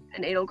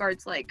 And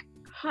Edelgard's like,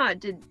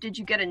 did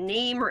you get a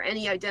name or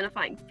any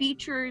identifying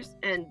features?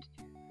 And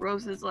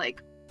Rose is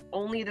like,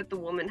 only that the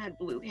woman had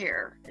blue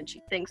hair. And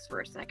she thinks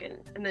for a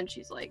second, and then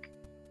she's like,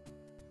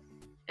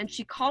 and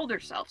she called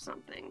herself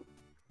something.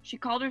 She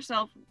called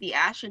herself the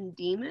Ashen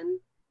Demon.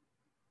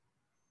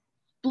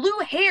 Blue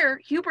hair,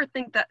 Hubert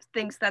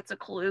thinks that's a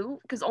clue,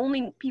 because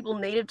only people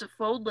native to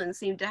Fodlan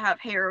seem to have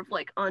hair of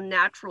like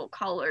unnatural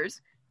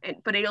colors.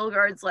 But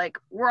Edelgard's like,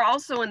 we're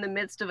also in the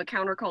midst of a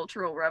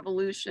countercultural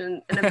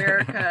revolution, and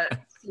America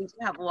seems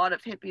to have a lot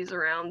of hippies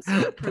around, so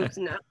it proves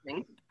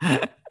nothing.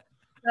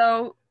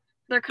 So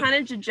they're kind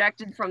of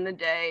dejected from the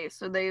day.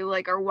 So they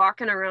like are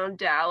walking around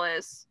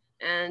Dallas,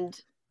 and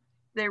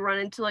they run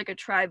into like a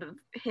tribe of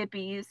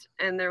hippies,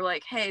 and they're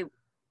like, hey,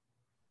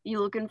 you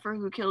looking for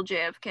who killed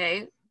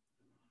JFK?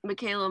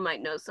 Michaela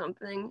might know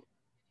something.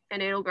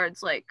 And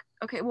Edelgard's like,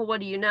 okay, well, what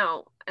do you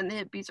know? And the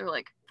hippies are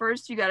like,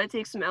 first you gotta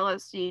take some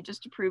LSD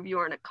just to prove you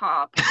aren't a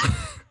cop.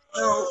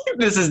 So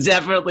This is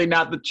definitely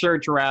not the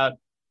church route.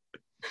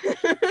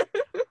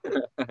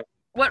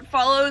 what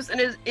follows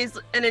is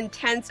an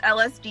intense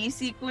LSD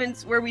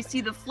sequence where we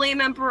see the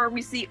Flame Emperor,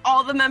 we see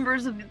all the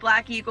members of the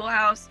Black Eagle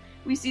House,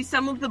 we see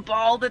some of the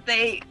ball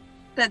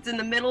that's in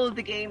the middle of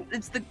the game.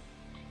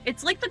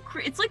 It's like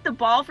the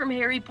ball from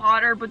Harry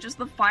Potter, but just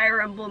the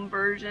Fire Emblem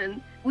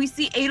version. We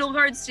see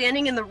Edelgard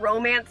standing in the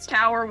romance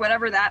tower,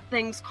 whatever that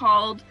thing's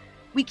called.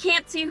 We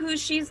can't see who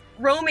she's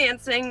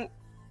romancing.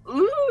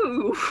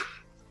 Ooh.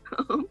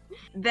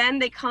 Then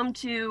they come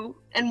to,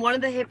 and one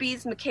of the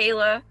hippies,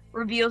 Michaela,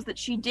 reveals that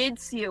she did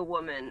see a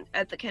woman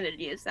at the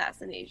Kennedy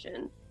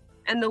assassination.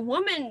 And the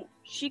woman,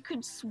 she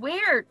could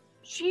swear,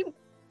 she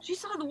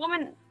saw the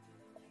woman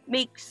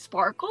make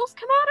sparkles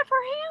come out of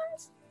her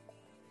hands.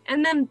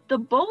 And then the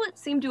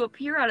bullets seem to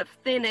appear out of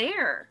thin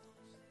air.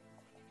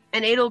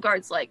 And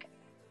Edelgard's like,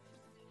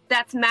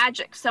 that's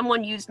magic.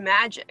 Someone used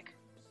magic.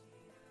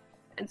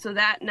 And so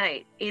that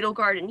night,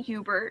 Edelgard and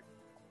Hubert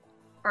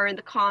are in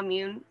the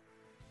commune.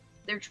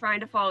 They're trying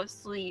to fall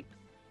asleep.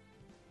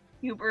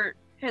 Hubert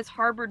has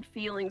harbored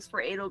feelings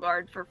for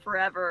Edelgard for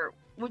forever,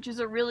 which is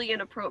a really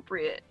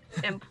inappropriate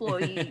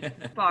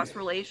employee-boss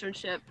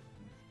relationship.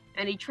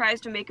 And he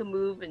tries to make a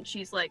move, and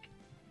she's like,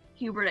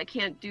 Hubert, I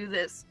can't do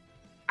this.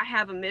 I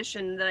have a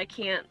mission that I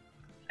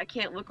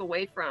can't look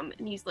away from.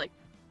 And he's like,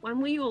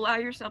 when will you allow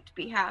yourself to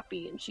be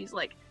happy? And she's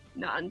like,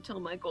 not until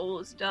my goal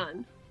is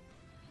done.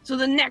 So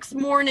the next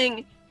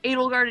morning,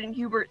 Edelgard and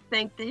Hubert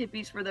thank the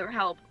hippies for their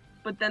help.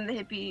 But then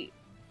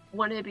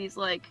one hippie's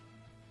like,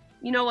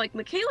 you know, like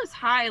Michaela's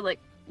high, like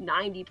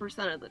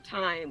 90% of the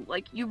time.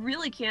 Like, you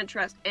really can't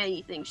trust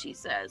anything she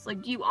says.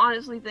 Like, do you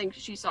honestly think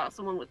she saw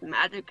someone with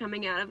magic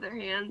coming out of their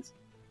hands?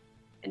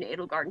 And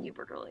Edelgard and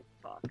Hubert are like,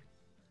 fuck.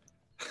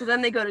 So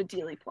then they go to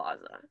Dealey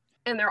Plaza,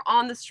 and they're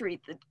on the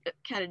street that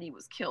Kennedy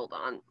was killed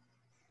on.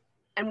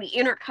 And we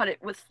intercut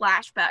it with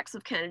flashbacks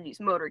of Kennedy's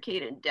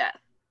motorcade and death.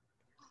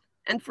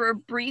 And for a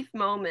brief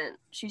moment,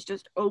 she's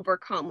just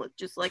overcome with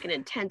just like an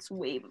intense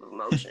wave of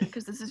emotion,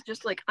 because this is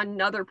just like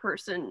another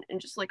person and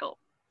just like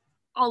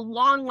a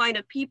long line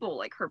of people,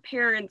 like her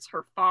parents,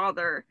 her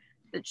father,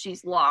 that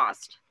she's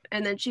lost.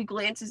 And then she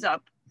glances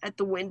up at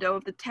the window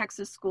of the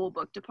Texas School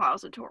Book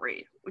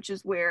Depository, which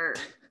is where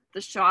the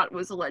shot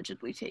was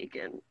allegedly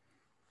taken.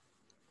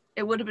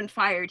 It would have been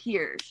fired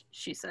here,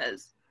 she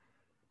says.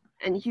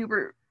 And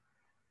Hubert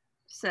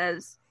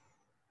says,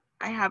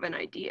 I have an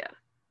idea.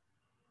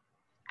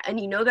 And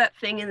you know that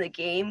thing in the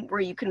game where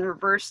you can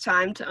reverse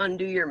time to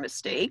undo your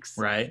mistakes?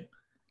 Right.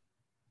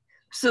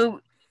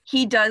 So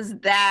he does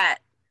that,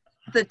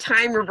 the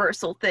time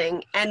reversal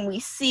thing, and we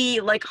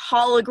see like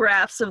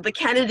holographs of the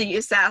Kennedy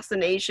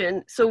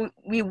assassination. So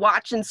we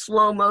watch in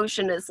slow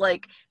motion as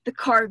like the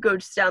car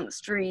goes down the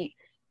street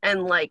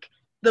and like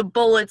the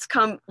bullets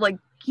come, like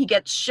he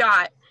gets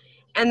shot.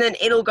 And then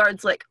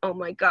Edelgard's like, oh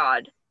my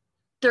God,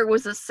 there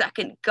was a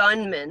second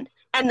gunman.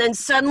 And then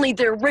suddenly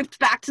they're ripped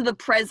back to the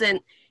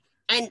present,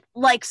 and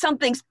like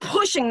something's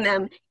pushing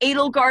them.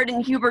 Edelgard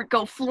and Hubert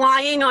go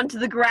flying onto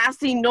the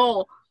grassy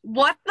knoll.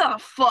 What the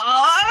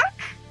fuck?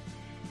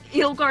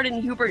 Edelgard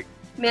and Hubert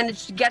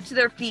manage to get to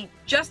their feet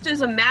just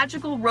as a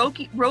magical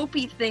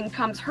ropey thing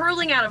comes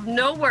hurling out of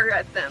nowhere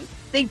at them.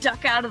 They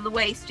duck out of the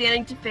way,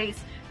 standing to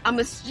face a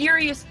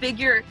mysterious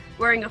figure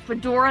wearing a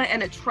fedora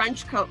and a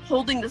trench coat,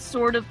 holding the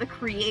sword of the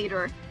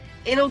Creator.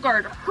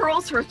 Edelgard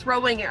hurls her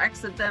throwing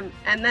axe at them,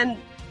 and then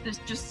this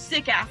just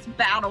sick-ass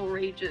battle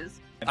rages.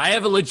 I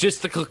have a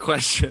logistical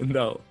question,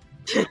 though,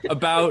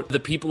 about the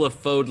people of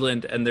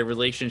Fodland and their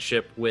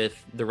relationship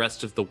with the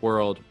rest of the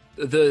world.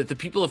 The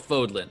people of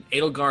Fodland,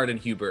 Edelgard and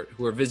Hubert,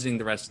 who are visiting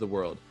the rest of the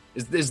world,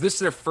 is this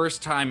their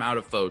first time out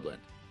of Fodland?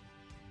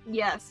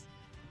 Yes.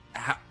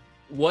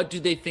 What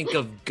do they think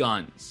of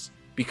guns?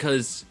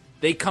 Because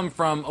they come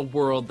from a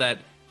world that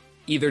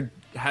either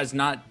has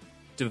not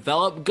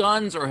developed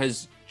guns or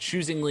has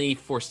choosingly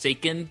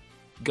forsaken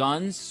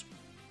guns.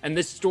 And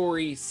this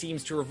story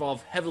seems to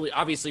revolves heavily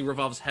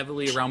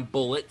around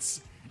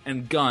bullets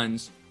and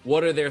guns.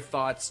 What are their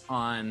thoughts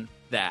on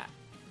that?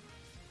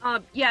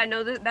 Yeah,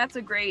 no, that's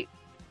a great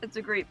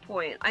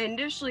point. I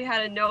initially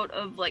had a note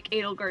of like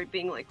Edelgard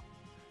being like,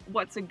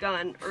 "What's a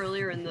gun?"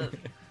 earlier in the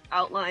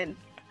outline,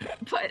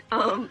 but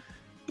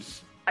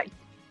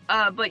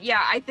but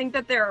yeah, I think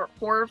that they're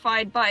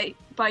horrified by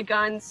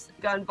guns,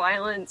 gun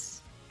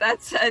violence.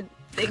 That said,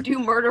 they do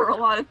murder a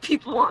lot of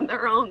people on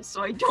their own,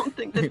 so I don't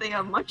think that they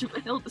have much of a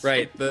hill to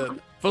stand on.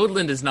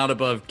 Fodland is not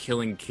above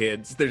killing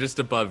kids; they're just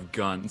above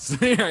guns.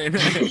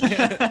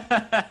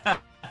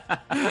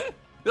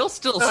 They'll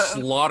still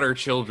slaughter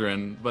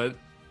children, but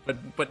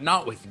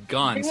not with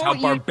guns. How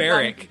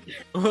barbaric!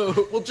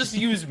 We'll just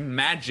use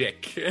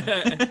magic.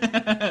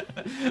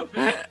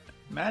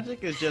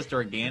 Magic is just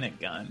organic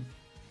gun.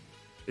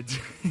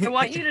 I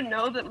want you to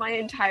know that my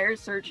entire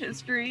search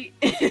history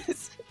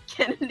is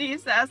Kennedy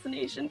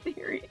assassination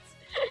theories,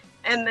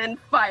 and then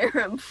Fire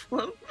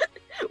Emblem,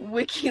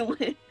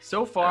 WikiLink.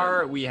 So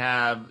far, we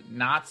have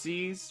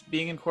Nazis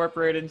being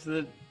incorporated into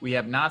the... We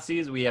have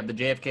Nazis, we have the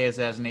JFK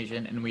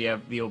assassination, and we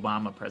have the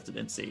Obama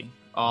presidency,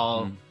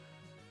 all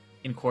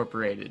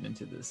incorporated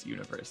into this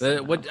universe.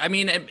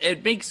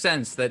 It makes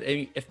sense that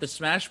if the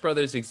Smash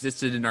Brothers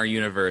existed in our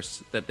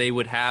universe, that they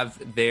would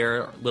have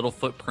their little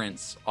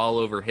footprints all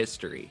over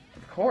history.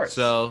 Of course.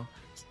 So,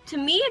 to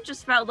me, it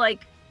just felt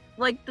like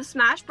the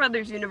Smash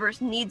Brothers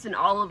universe needs an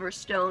Oliver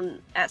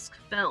Stone-esque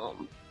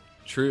film.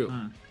 True.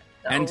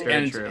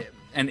 So,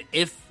 And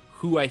if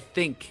who I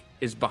think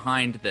is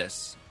behind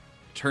this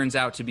turns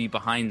out to be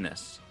behind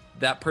this,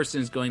 that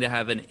person is going to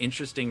have an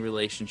interesting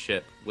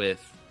relationship with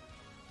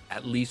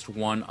at least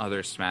one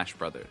other Smash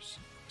Brother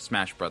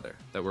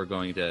that we're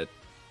going to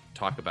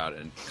talk about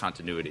in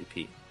Continuity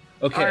P.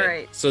 Okay, all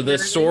right. So the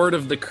Sword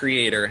of the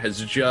Creator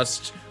has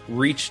just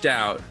reached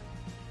out.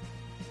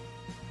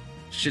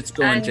 Shit's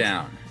going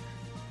down.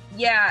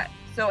 Yeah,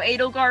 so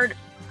Edelgard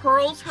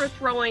hurls her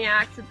throwing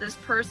axe at this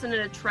person in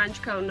a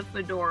trench coat and a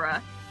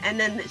fedora, and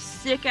then this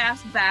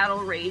sick-ass battle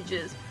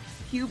rages.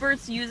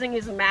 Hubert's using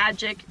his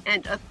magic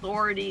and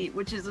authority,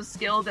 which is a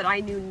skill that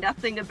I knew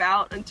nothing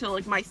about until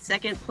like my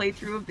second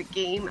playthrough of the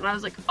game, and I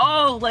was like,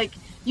 oh, like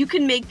you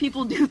can make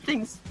people do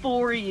things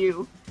for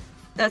you.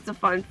 That's a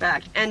fun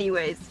fact.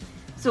 Anyways,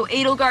 so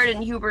Edelgard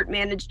and Hubert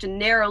managed to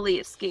narrowly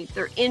escape.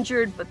 They're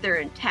injured, but they're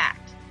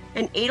intact.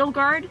 And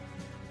Edelgard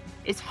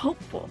is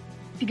hopeful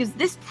because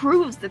this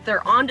proves that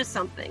they're onto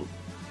something.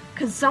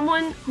 Because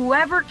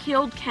whoever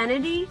killed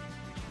Kennedy,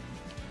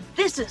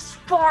 this is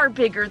far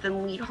bigger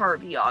than Lee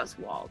Harvey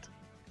Oswald.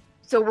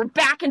 So we're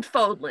back in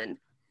Fodland.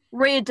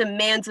 Rhea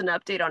demands an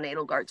update on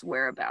Edelgard's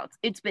whereabouts.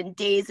 It's been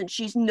days and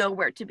she's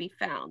nowhere to be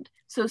found.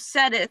 So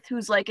Sedith,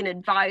 who's like an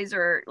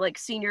advisor, like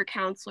senior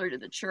counselor to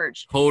the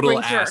church, Total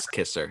brings her- ass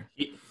kisser.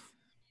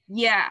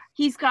 Yeah,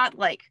 he's got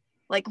like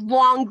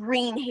long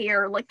green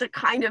hair, like the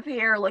kind of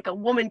hair like a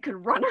woman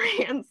could run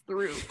her hands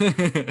through.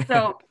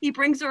 So he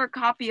brings her a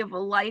copy of a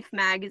Life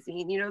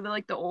magazine, you know,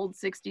 the old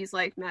 60s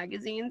Life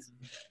magazines.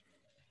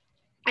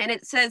 And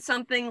it says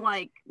something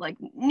like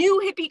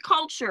new hippie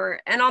culture,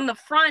 and on the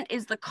front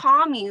is the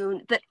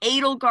commune that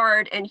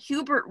Edelgard and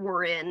Hubert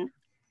were in,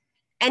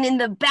 and in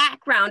the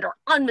background are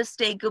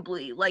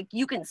unmistakably, like,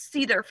 you can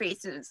see their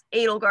faces,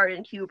 Edelgard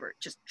and Hubert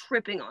just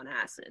tripping on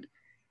acid.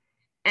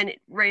 And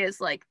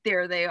Rhea's like,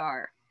 there they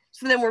are.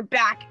 So then we're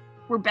back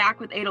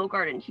with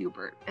Edelgard and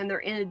Hubert, and they're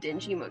in a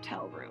dingy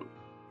motel room,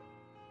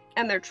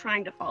 and they're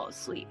trying to fall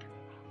asleep,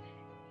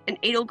 and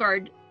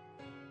Edelgard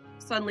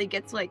suddenly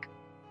gets like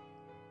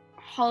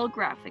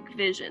holographic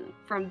vision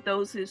from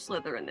those who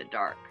slither in the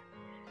dark.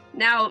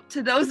 Now,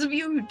 to those of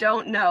you who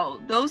don't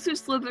know, those who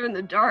slither in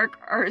the dark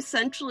are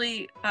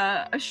essentially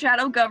a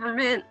shadow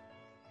government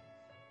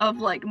of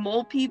like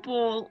mole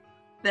people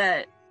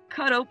that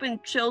cut open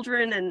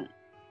children and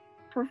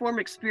perform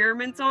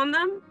experiments on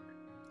them.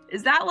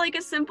 Is that like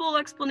a simple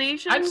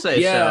explanation? I'd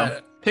say Yeah.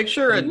 so.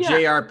 Picture a Yeah.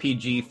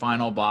 JRPG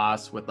final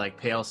boss with like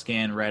pale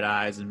skin, red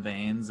eyes, and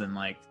veins, and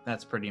like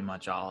that's pretty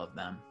much all of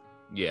them.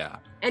 Yeah.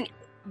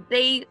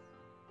 They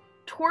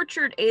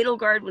tortured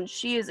Edelgard when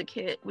she was a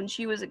kid,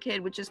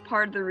 which is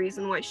part of the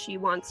reason why she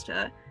wants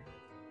to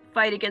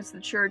fight against the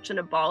church and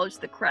abolish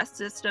the crest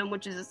system,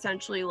 which is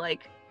essentially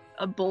like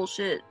a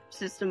bullshit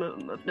system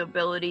of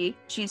nobility.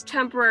 She's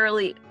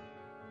temporarily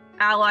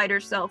allied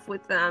herself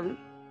with them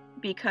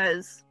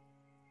because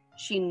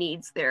she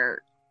needs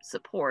their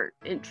support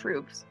in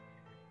troops.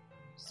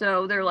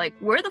 So they're like,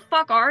 where the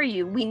fuck are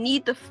you? We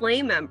need the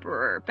Flame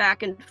Emperor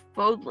back in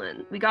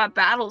Fodlan. We got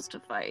battles to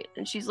fight.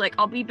 And she's like,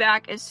 I'll be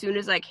back as soon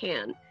as I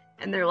can.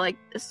 And they're like,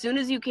 as soon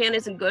as you can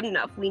isn't good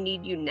enough. We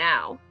need you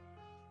now.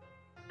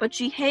 But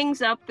she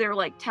hangs up their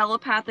like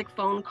telepathic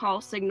phone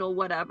call signal,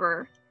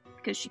 whatever,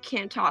 because she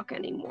can't talk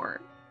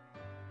anymore.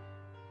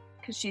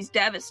 Because she's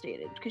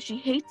devastated. Because she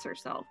hates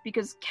herself.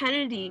 Because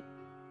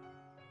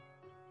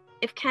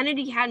if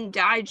Kennedy hadn't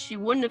died, she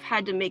wouldn't have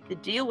had to make the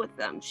deal with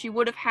them. She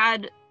would have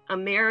had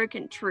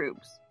American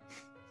troops.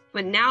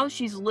 But now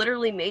she's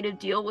literally made a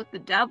deal with the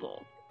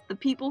devil, the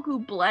people who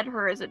bled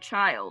her as a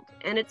child,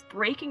 and it's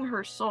breaking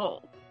her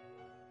soul.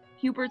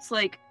 Hubert's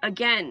like,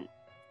 again,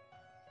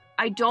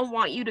 I don't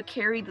want you to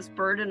carry this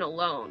burden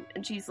alone.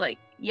 And she's like,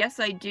 yes,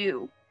 I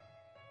do.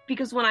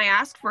 Because when I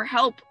ask for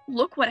help,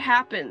 look what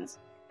happens.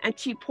 And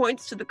she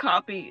points to the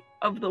copy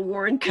of the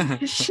Warren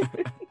Commission.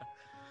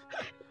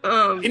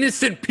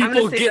 Innocent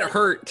people say get that-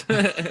 hurt.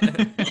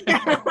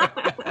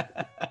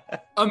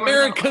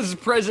 America's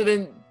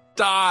president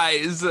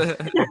dies.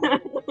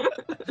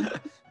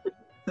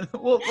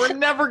 Well, we're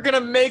never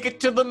gonna make it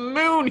to the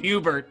moon,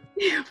 Hubert.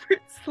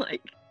 Hubert's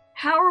like,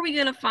 how are we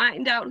gonna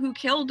find out who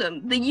killed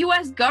him? The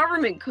US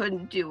government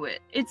couldn't do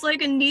it. It's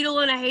like a needle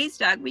in a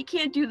haystack. We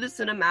can't do this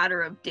in a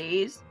matter of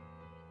days.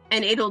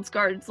 And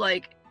Edelgard's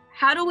like,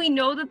 how do we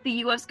know that the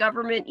US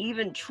government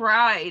even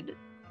tried?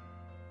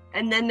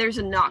 And then there's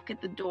a knock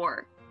at the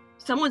door.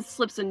 Someone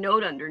slips a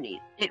note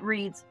underneath. It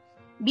reads,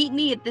 meet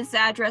me at this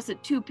address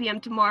at 2 p.m.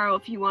 tomorrow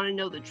if you want to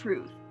know the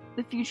truth.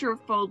 The future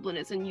of Fodlan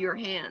is in your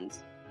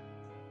hands.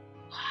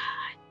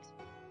 What?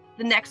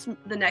 The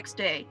next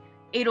day,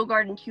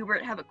 Edelgard and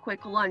Hubert have a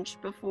quick lunch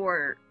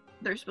before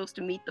they're supposed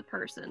to meet the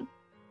person.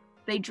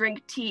 They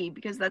drink tea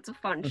because that's a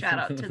fun shout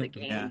out to the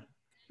game. Yeah.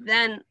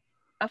 Then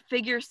a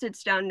figure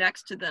sits down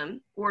next to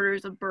them,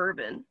 orders a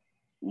bourbon.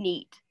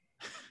 Neat.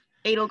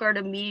 Edelgard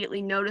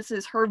immediately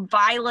notices her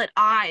violet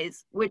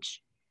eyes,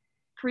 which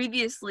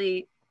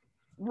previously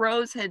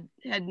Rose had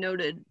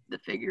noted the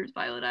figure's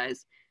violet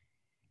eyes.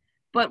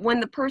 But when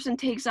the person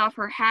takes off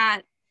her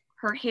hat,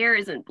 her hair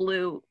isn't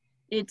blue,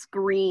 it's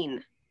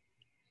green.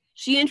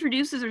 She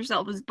introduces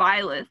herself as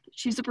Byleth.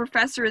 She's a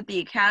professor at the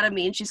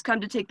academy, and she's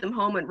come to take them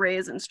home at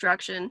Rhea's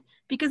instruction,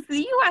 because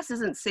the U.S.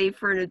 isn't safe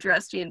for an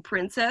Adrestian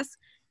princess.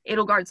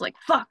 Edelgard's like,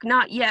 fuck,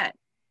 not yet.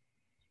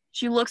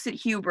 She looks at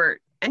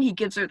Hubert, and he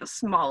gives her the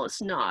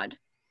smallest nod.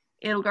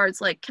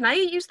 Edelgard's like, can I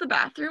use the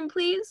bathroom,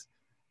 please?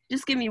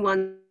 Just give me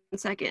 1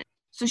 second.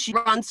 So she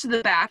runs to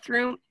the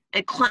bathroom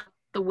and climbs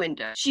the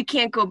window. She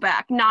can't go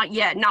back. Not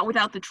yet. Not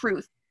without the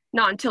truth.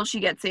 Not until she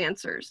gets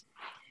answers.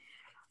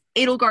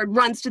 Edelgard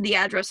runs to the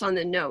address on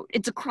the note.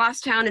 It's across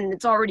town and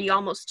it's already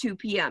almost 2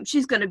 p.m.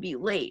 She's going to be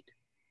late.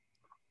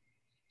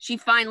 She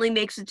finally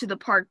makes it to the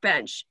park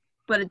bench,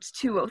 but it's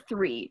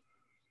 2:03.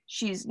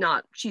 She's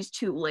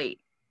too late.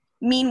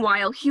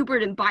 Meanwhile,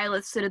 Hubert and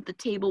Byleth sit at the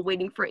table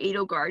waiting for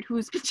Edelgard,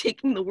 who's been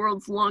taking the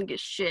world's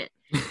longest shit.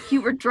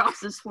 Hubert drops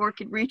his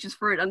fork and reaches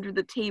for it under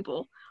the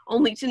table,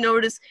 only to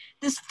notice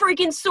this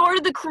freaking Sword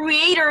of the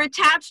Creator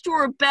attached to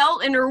her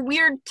belt and her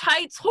weird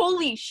tights.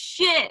 Holy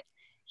shit!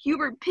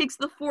 Hubert picks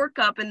the fork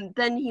up and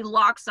then he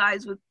locks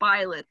eyes with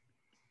Byleth.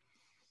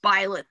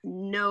 Byleth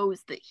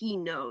knows that he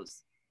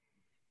knows.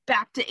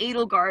 Back to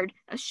Edelgard,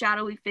 a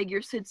shadowy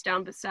figure sits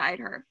down beside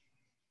her.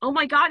 Oh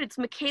my god, it's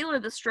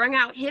Michaela, the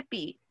strung-out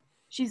hippie.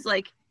 She's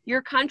like,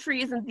 your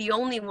country isn't the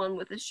only one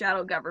with a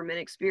shadow government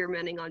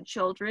experimenting on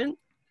children.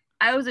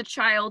 I was a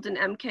child in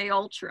MK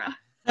Ultra.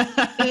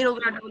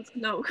 Edelgard wants to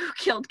know who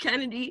killed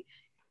Kennedy.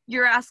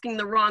 You're asking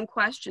the wrong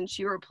question,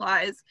 she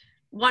replies.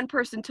 One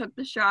person took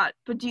the shot,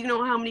 but do you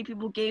know how many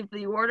people gave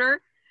the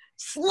order?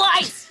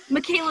 Slice!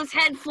 Michaela's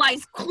head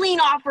flies clean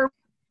off her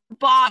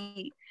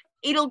body.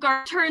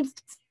 Edelgard turns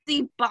to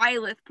see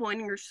Byleth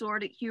pointing her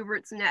sword at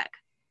Hubert's neck.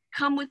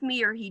 Come with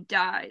me or he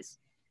dies.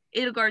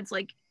 Edelgard's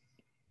like,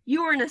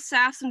 you were an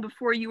assassin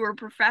before you were a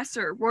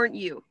professor, weren't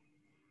you?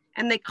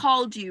 And they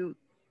called you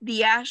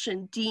the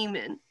Ashen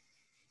Demon.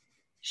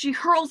 She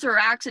hurls her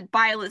axe at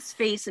Byleth's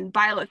face and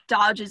Byleth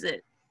dodges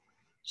it.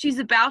 She's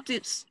about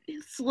to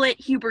slit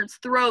Hubert's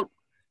throat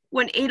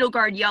when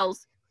Edelgard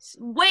yells,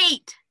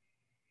 wait!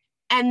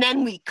 And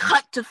then we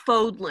cut to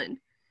Fodlan.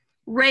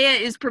 Rhea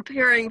is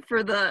preparing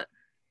for the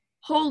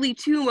Holy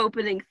Tomb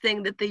opening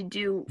thing that they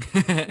do,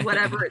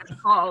 whatever it's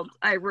called.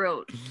 I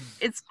wrote.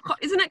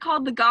 Isn't it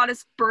called the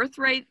Goddess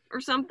Birthright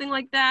or something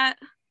like that?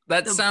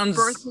 That The sounds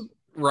birth of-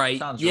 right.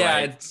 Sounds yeah,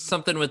 right. it's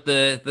something with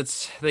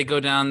they go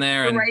down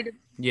there the and right of-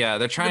 yeah,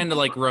 they're trying to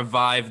like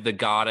revive the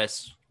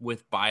goddess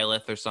with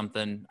Byleth or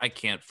something. I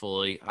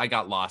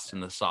got lost in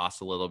the sauce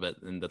a little bit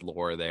in the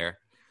lore there.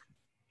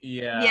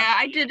 Yeah.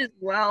 I did as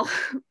well.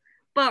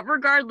 But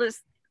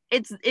regardless,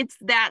 it's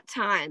that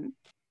time.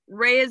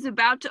 Rhea's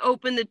about to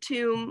open the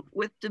tomb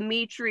with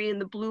Dimitri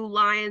and the Blue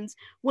Lions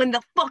when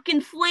the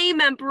fucking Flame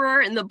Emperor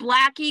and the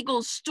Black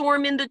Eagles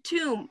storm in the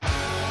tomb.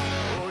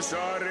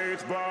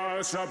 Usarit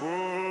basabush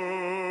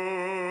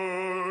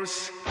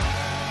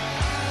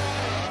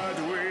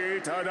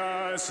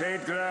Adwitada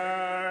Saint Glay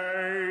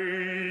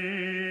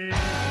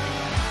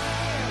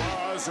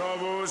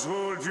Basavus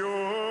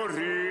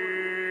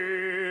Vulturis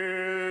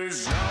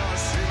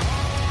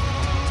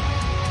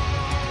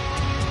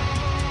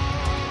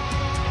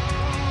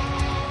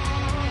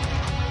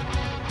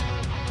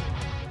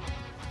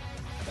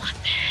What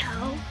the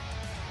hell?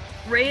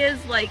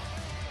 Rhea's like,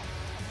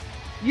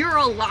 you're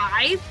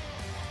alive?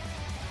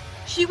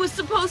 She was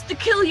supposed to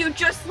kill you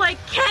just like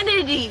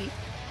Kennedy!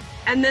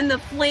 And then the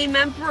Flame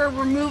Emperor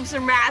removes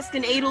her mask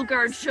and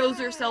Edelgard shows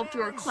herself to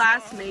her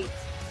classmates.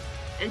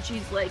 And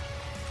she's like,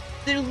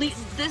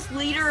 this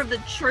leader of the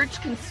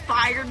church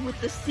conspired with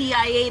the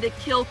CIA to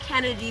kill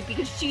Kennedy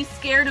because she's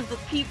scared of the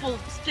people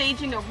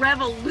staging a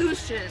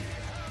revolution.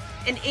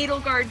 And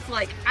Edelgard's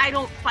like, I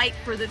don't fight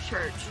for the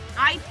church.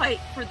 I fight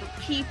for the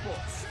people.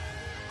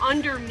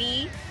 Under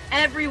me,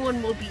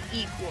 everyone will be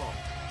equal.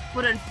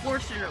 But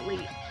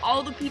unfortunately,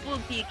 all the people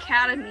at the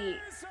academy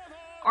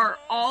are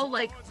all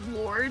like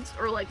lords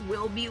or like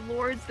will be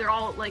lords. They're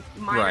all like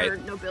minor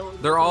Right. nobility.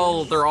 They're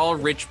all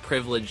rich,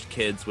 privileged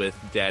kids with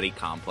daddy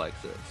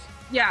complexes.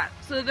 Yeah,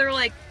 so they're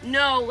like,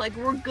 no, like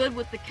we're good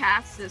with the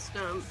caste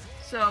system,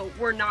 so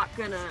we're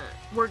gonna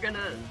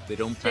They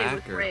don't stay back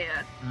with her.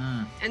 Rhea.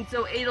 Mm. And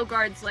so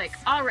Edelgard's like,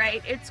 all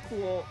right, it's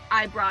cool.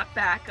 I brought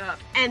back up.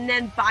 And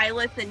then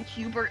Byleth and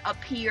Hubert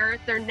appear.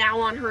 They're now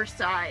on her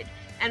side.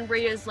 And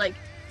Rhea's like,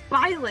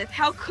 Byleth,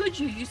 how could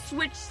you? You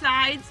switched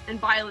sides.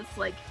 And Byleth's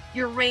like,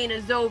 your reign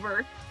is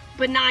over.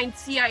 Benign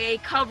CIA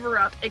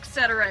cover-up,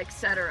 etc.,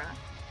 etc.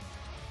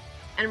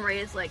 And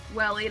Rhea's like,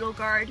 well,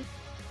 Edelgard,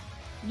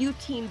 you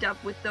teamed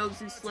up with those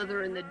who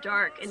slither in the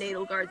dark. And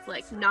Edelgard's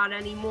like, not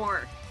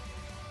anymore.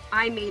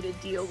 I made a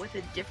deal with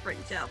a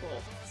different devil.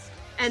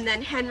 And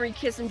then Henry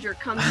Kissinger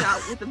comes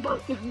out with a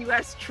bunch of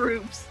US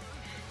troops.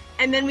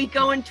 And then we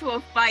go into a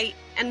fight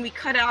and we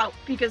cut out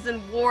because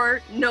in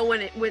war, no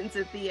one wins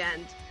at the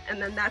end. And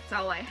then that's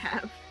all I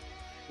have.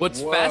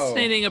 What's Whoa.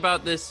 fascinating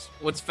about this,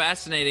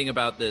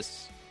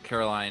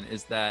 Caroline,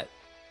 is that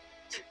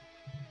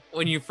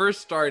when you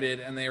first started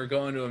and they were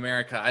going to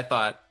America, I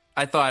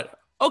thought,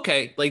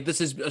 okay, like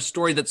this is a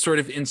story that's sort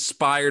of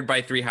inspired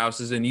by Three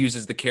Houses and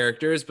uses the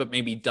characters, but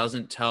maybe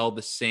doesn't tell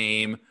the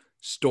same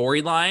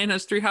storyline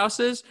as Three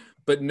Houses.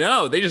 But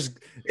no,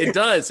 it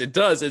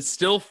does. It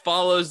still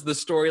follows the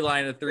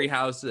storyline of Three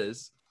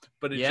Houses,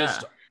 but it Yeah.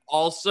 just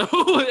also,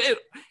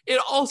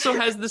 it also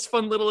has this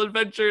fun little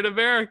adventure in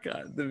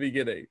America at the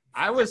beginning.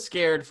 I was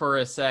scared for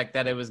a sec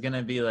that it was going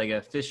to be like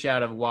a fish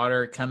out of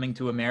water coming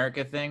to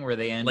America thing where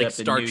they end Like up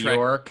Star in New Trek-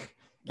 York.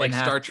 Like and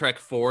have- Star Trek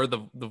 4, the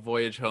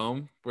Voyage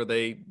Home, where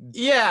they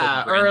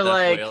Yeah, Grand or Theft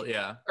like Whale,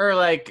 yeah. or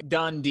like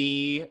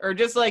Dundee, or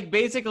just like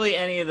basically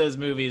any of those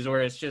movies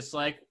where it's just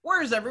like,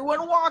 where's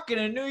everyone walking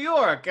in New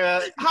York?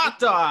 Hot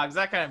dogs,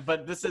 that kind of.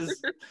 But this is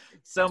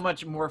so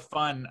much more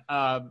fun.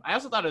 I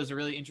also thought it was a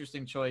really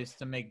interesting choice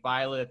to make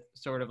Byleth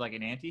sort of like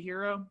an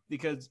anti-hero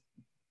because,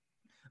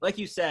 like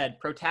you said,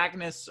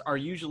 protagonists are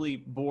usually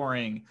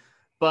boring.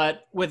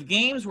 But with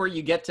games where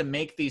you get to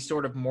make these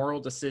sort of moral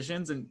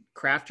decisions and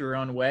craft your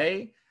own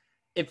way,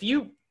 if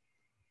you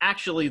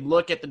actually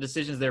look at the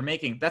decisions they're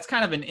making, that's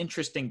kind of an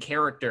interesting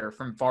character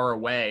from far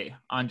away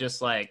on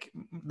just like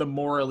the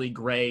morally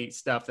gray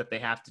stuff that they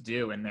have to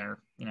do in their,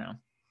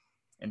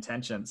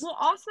 intentions. Well,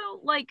 also,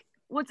 like,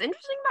 what's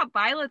interesting about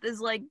Byleth is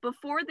like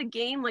before the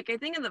game, like I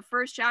think in the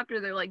first chapter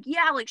they're like,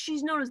 yeah, like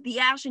she's known as the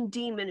Ashen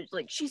Demon. It's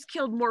like she's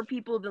killed more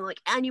people than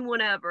like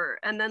anyone ever.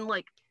 And then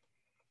like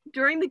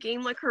during the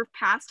game, like her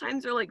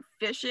pastimes are like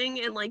fishing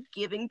and like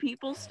giving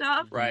people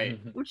stuff, Right.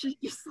 which is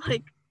just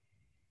like,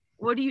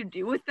 what do you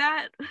do with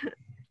that?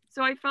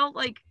 So I felt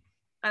like,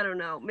 I don't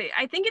know.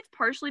 I think it's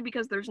partially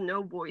because there's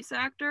no voice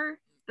actor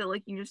that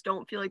like you just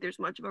don't feel like there's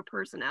much of a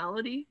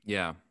personality.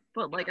 Yeah.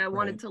 But like I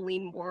wanted to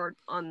lean more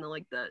on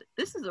the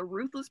this is a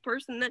ruthless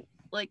person that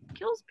like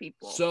kills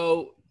people.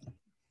 So,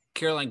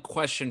 Caroline,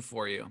 question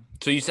for you.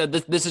 So you said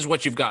this is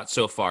what you've got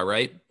so far,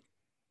 right?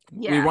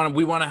 Yeah.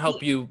 We want to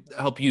help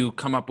you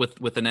come up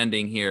with an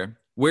ending here.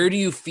 Where do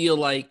you feel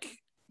like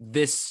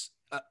this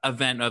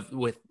event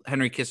with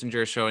Henry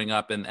Kissinger showing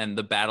up and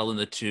the battle in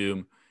the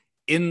tomb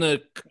in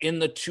the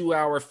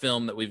 2-hour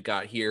film that we've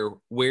got here,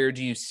 where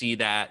do you see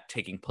that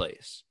taking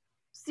place?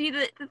 See,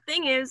 the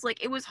thing is,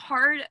 like, it was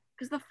hard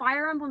because the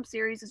Fire Emblem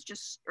series is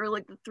just, or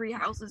like the Three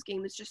Houses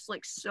game is just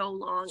like so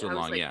long. So I was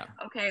long, like, yeah.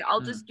 okay,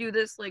 I'll just do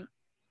this like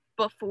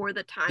before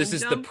the time This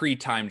is jump. the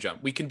pre-time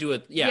jump. We can do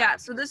it. Yeah,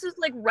 so this is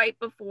like right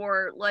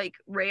before like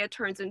Rhea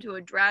turns into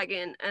a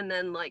dragon and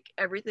then like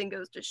everything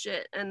goes to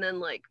shit and then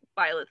like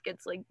Byleth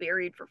gets like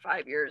buried for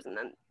 5 years and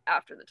then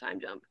after the time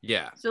jump.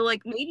 Yeah. So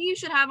like maybe you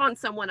should have on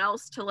someone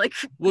else to like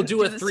We'll do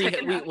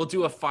we'll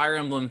do a Fire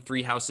Emblem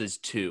Three Houses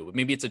 2.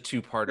 Maybe it's a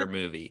 2-parter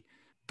movie.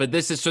 But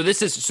this is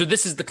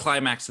the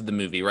climax of the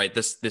movie, right?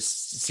 This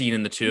scene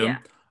in the tomb. Yeah.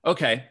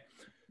 Okay.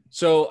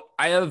 So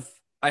I have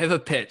a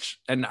pitch,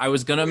 and I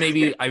was gonna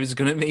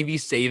maybe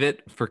save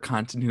it for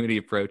continuity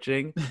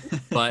approaching,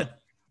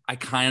 but I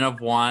kind of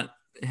want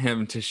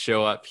him to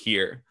show up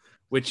here,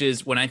 which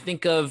is when I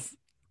think of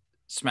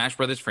Smash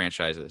Brothers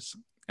franchises,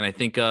 and I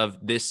think of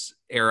this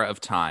era of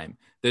time.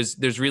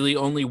 There's really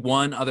only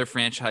one other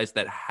franchise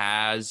that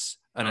has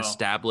an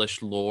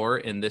established lore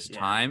in this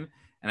time,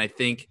 and I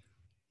think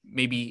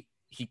maybe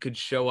he could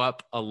show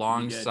up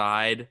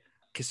alongside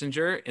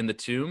Kissinger in the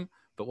tomb.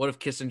 But what if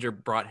Kissinger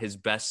brought his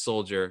best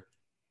soldier,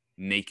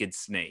 Naked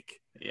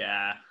Snake?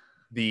 Yeah.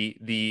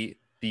 The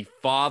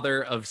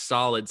father of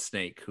Solid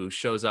Snake, who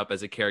shows up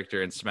as a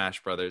character in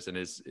Smash Brothers, and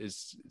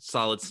is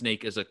Solid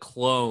Snake is a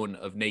clone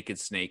of Naked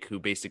Snake, who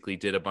basically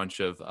did a bunch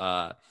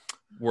of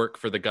work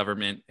for the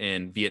government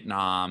in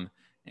Vietnam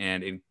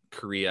and in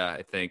Korea.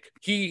 I think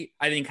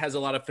has a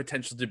lot of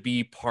potential to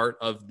be part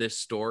of this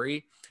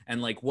story.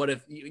 And like, what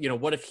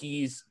if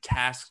he's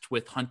tasked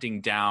with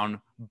hunting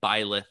down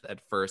Byleth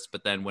at first,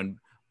 but then when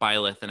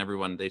Byleth and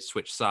everyone, they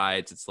switch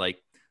sides, it's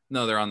like,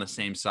 no, they're on the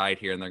same side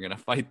here and they're going to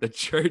fight the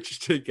church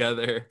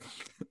together.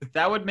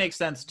 That would make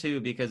sense too,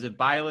 because if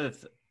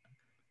Byleth,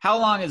 how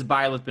long has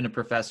Byleth been a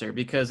professor?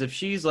 Because if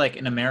she's like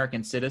an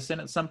American citizen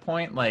at some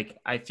point, like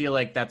I feel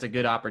like that's a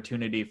good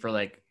opportunity for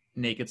like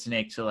Naked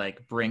Snake to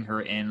like bring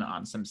her in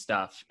on some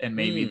stuff. And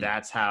maybe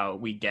that's how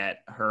we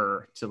get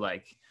her to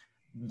like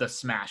the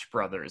Smash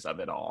Brothers of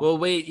it all. Well,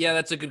 wait, yeah,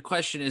 that's a good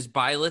question. Is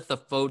Byleth a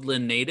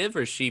Fodlan native,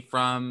 or is she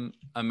from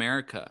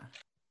America?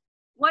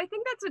 Well, I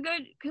think that's a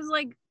good, because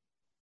like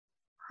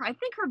I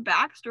think her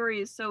backstory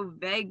is so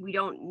vague we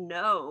don't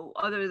know,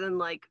 other than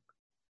like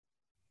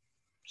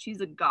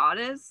she's a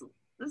goddess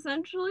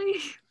essentially.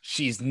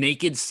 She's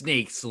Naked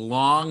Snake's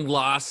long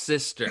lost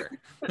sister.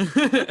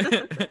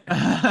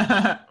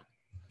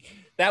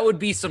 That would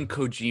be some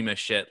Kojima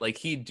shit. Like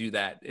he'd do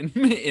that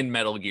in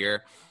Metal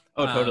Gear.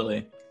 Oh,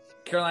 totally.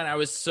 Caroline, I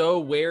was so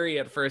wary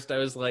at first. I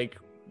was like,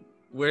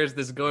 where's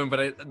this going?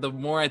 But the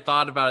more I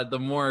thought about it, the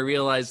more I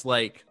realized,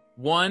 like,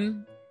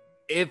 one,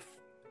 if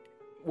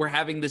we're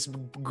having this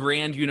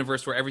grand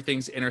universe where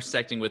everything's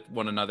intersecting with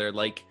one another,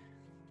 like,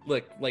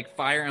 look, like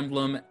Fire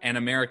Emblem and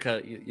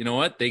America, you know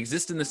what? They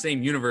exist in the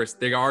same universe.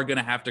 They are going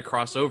to have to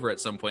cross over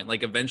at some point.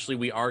 Like, eventually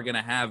we are going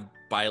to have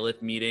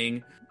Byleth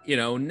meeting,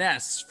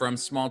 Ness from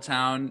small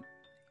town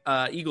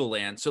Eagle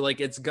Land. So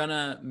like it's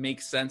gonna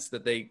make sense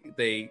that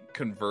they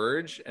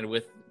converge, and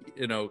with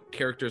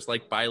characters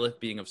like Byleth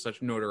being of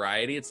such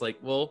notoriety, it's like,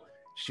 well,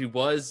 she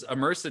was a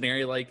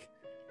mercenary, like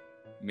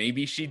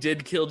maybe she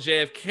did kill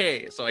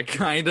JFK. So I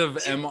kind of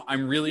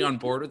I'm really on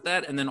board with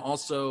that. And then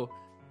also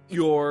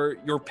your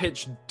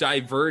pitch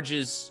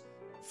diverges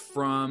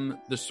from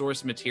the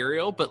source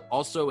material, but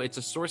also it's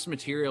a source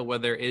material where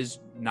there is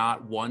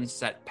not one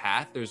set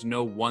path. There's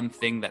no one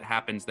thing that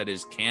happens that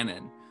is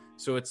canon.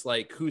 So it's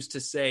like, who's to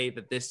say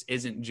that this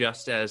isn't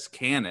just as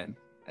canon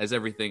as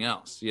everything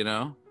else,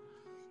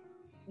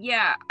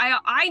 Yeah,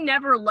 I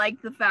never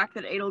liked the fact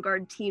that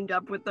Edelgard teamed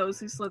up with those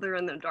who slither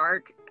in the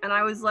dark. And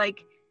I was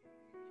like,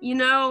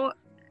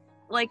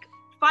 like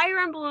Fire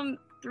Emblem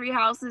Three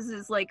Houses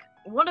is like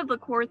one of the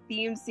core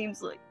themes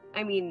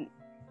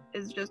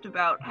is just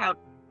about how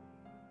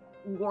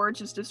war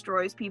just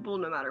destroys people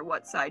no matter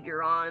what side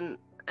you're on.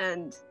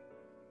 And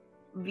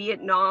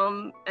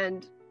Vietnam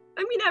and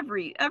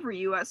every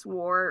US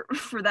war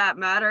for that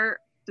matter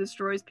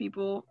destroys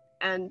people,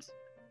 and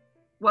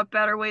what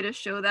better way to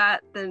show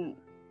that than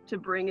to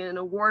bring in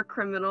a war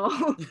criminal,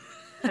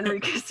 Henry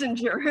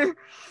Kissinger.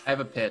 I have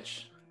a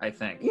pitch, I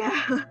think.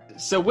 Yeah.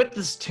 So with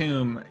this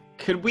tomb,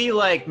 Could we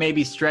like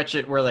maybe stretch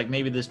it where like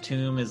maybe this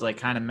tomb is like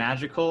kind of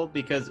magical?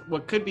 Because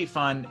what could be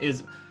fun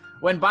is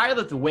when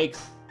Byleth wakes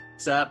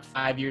up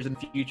 5 years in the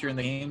future in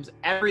the games,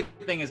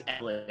 everything is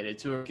escalated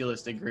to a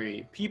ridiculous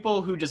degree.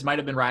 People who just might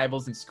have been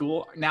rivals in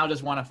school now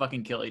just want to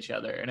fucking kill each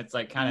other, and it's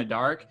like kind of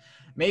dark.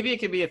 Maybe it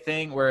could be a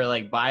thing where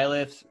like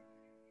Byleth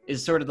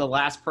is sort of the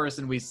last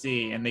person we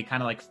see, and they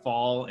kind of like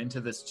fall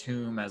into this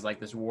tomb as like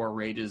this war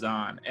rages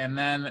on, and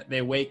then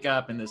they wake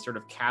up in this sort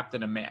of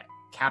Captain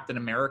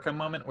America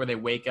moment where they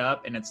wake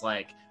up and it's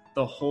like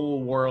the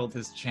whole world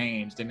has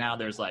changed, and now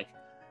there's like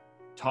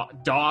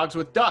dogs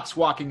with ducks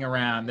walking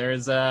around.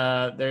 There's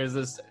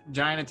this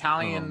giant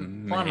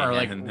Italian plumber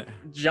like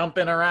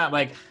jumping around.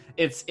 Like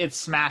it's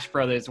Smash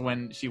Brothers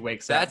when she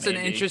wakes up. That's an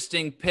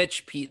interesting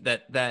pitch, Pete.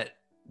 That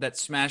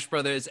Smash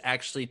Brothers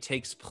actually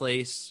takes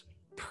place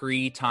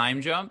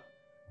pre-time jump,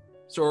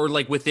 so or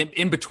like within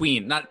in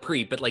between, not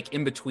pre, but like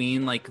in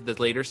between, like the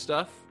later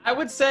stuff. I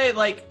would say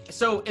like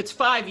so it's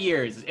 5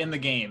 years in the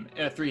game,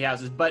 Three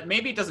Houses, but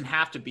maybe it doesn't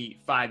have to be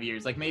 5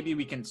 years. Like maybe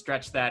we can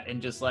stretch that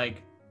and just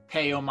like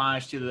pay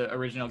homage to the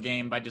original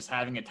game by just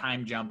having a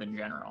time jump in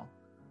general.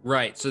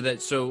 Right. So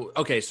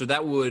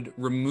that would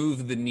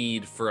remove the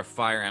need for a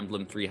Fire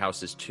Emblem Three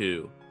Houses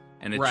 2.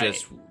 And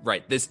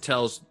it this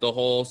tells the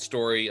whole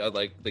story of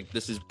like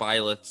this is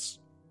Byleth's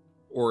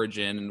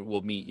origin, and we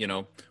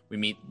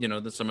meet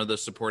some of the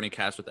supporting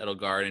cast with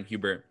Edelgard and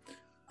Hubert.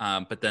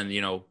 But then,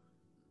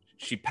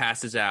 she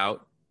passes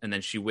out and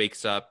then she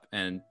wakes up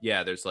and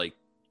there's like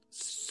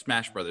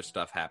Smash Brothers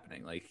stuff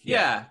happening. Like,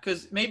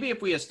 because maybe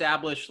if we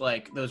establish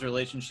like those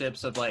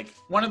relationships of like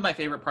one of my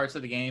favorite parts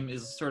of the game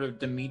is sort of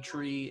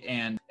Dimitri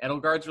and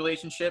Edelgard's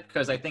relationship,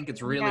 because I think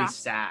it's really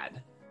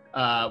sad.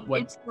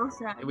 It's so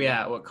sad.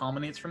 Yeah, what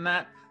culminates from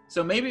that.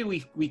 So maybe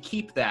we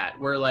keep that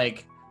where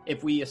like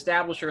if we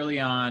establish early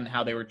on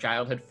how they were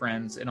childhood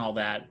friends and all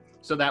that,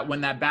 so that when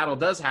that battle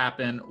does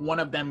happen, one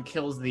of them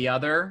kills the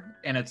other,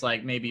 and it's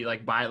like maybe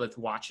like Byleth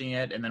watching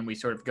it, and then we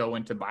sort of go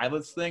into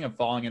Byleth's thing of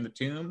falling in the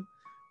tomb.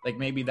 Like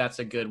maybe that's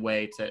a good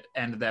way to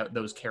end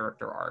those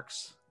character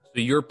arcs. So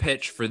your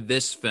pitch for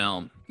this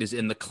film is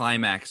in the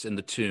climax in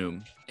the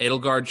tomb.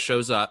 Edelgard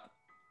shows up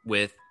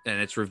and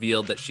it's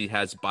revealed that she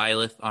has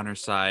Byleth on her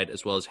side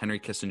as well as Henry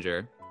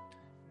Kissinger.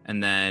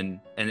 And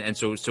then,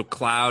 so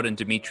Cloud and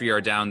Dimitri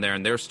are down there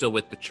and they're still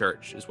with the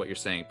church, is what you're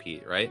saying,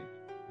 Pete, right?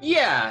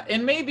 Yeah,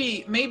 and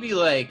maybe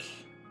like,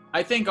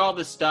 I think all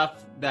the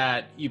stuff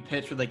that you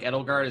pitch with like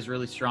Edelgard is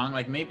really strong.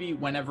 Like maybe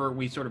whenever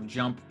we sort of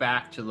jump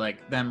back to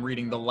like them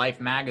reading the Life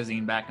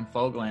magazine back in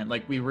Fogland,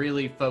 like we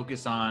really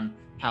focus on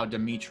how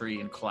Dimitri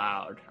and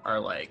Cloud are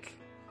like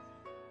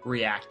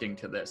reacting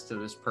to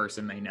this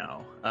person they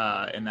know.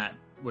 And that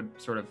would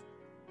sort of,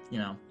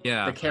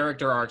 the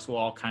character arcs will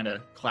all kind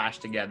of clash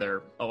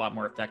together a lot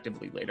more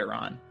effectively later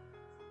on.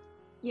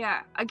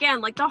 Yeah,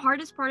 again, like the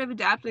hardest part of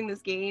adapting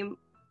this game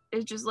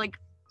is just like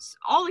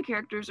all the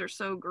characters are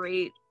so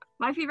great.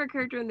 My favorite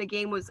character in the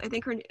game was, I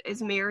think her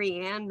is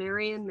Marianne.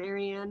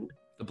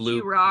 The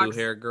blue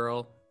hair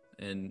girl.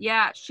 And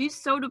yeah, she's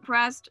so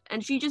depressed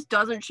and she just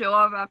doesn't show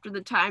up after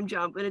the time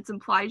jump, and it's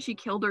implied she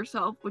killed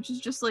herself, which is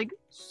just like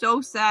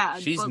so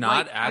sad. She's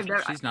not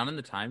she's not in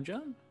the time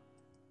jump?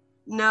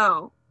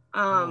 No.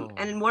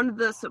 And in one of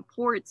the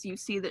supports you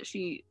see that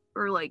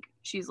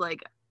she's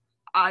like,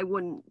 I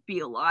wouldn't be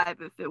alive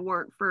if it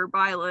weren't for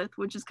Byleth,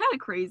 which is kind of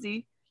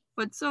crazy.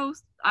 But so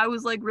I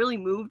was like really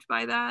moved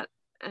by that,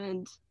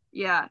 and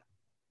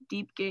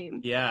deep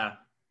game. Yeah,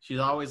 she's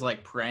always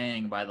like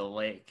praying by the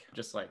lake,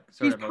 just like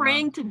she's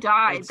praying to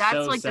die. It's That's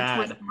so like sad.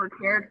 the twist of her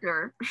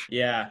character.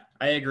 Yeah,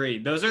 I agree.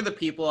 Those are the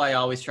people I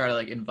always try to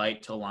like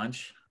invite to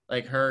lunch.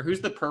 Like her,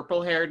 who's the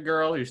purple-haired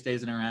girl who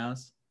stays in her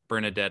house?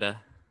 Bernadetta.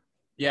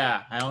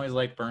 Yeah, I always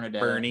like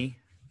Bernadette. Bernie.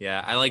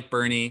 Yeah, I like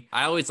Bernie.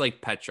 I always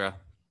like Petra.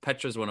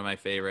 Petra's one of my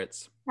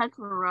favorites.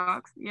 Petra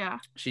rocks, yeah.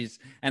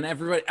 And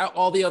everybody,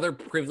 all the other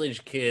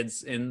privileged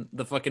kids in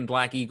the fucking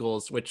Black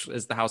Eagles, which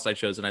is the house I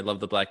chose, and I love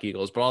the Black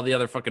Eagles, but all the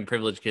other fucking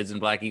privileged kids in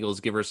Black Eagles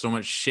give her so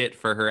much shit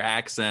for her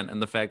accent and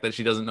the fact that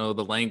she doesn't know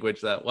the language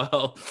that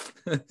well.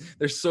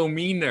 They're so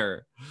mean to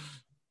her.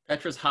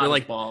 Petra's hot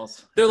like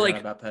balls. They're like,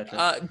 about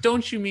Petra.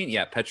 Don't you mean?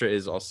 Yeah, Petra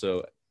is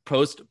also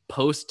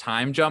post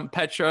time jump.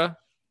 Petra,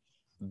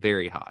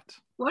 very hot.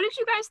 What did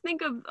you guys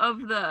think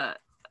of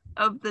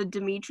the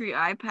Dimitri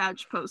eye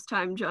patch post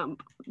time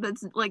jump?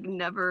 That's like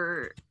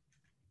never.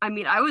 I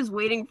mean, I was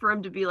waiting for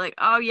him to be like,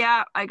 "Oh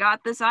yeah, I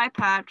got this eye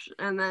patch,"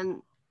 and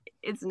then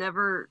it's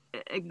never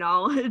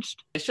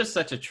acknowledged. It's just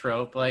such a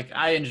trope. Like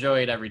I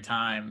enjoy it every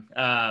time,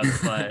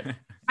 but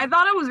I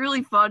thought it was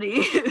really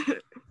funny.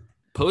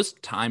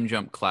 Post time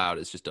jump Cloud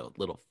is just a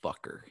little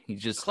fucker. He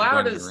just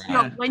Cloud is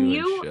around when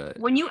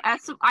you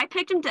I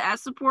picked him to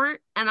S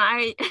support, and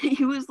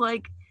he was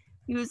like,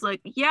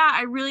 yeah,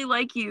 I really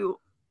like you,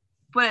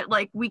 but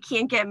like we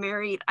can't get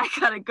married. I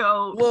gotta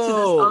go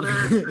to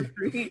this other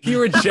country. He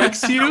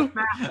rejects you?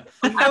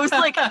 I was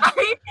like,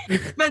 I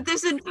spent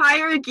this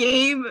entire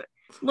game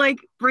like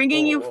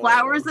bringing you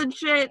flowers and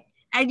shit,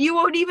 and you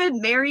won't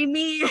even marry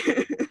me.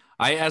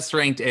 I S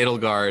ranked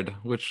Edelgard,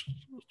 which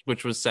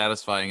which was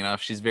satisfying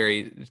enough. She's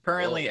very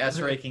Currently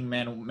S-ranking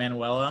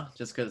Manuela,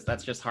 just because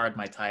that's just hard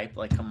my type.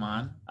 Like, come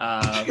on.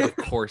 Of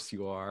course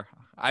you are.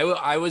 I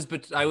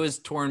was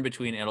torn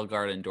between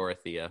Edelgard and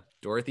Dorothea.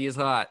 Dorothea's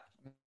hot.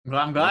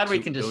 Well, I'm glad No we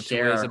two- can no just two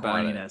share ways our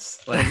about it.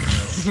 horniness. Like,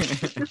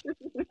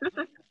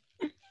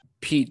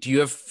 Pete, do you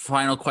have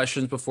final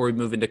questions before we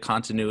move into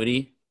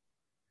continuity?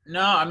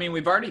 no, I mean,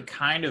 we've already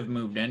kind of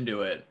moved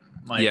into it.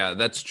 Like, Yeah,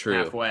 that's true.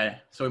 halfway.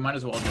 So we might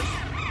as well just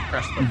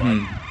press the Mhm.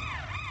 button.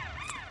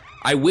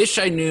 I wish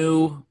I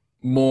knew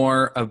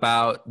more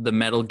about the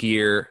Metal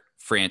Gear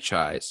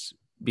franchise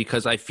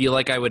because I feel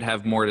like I would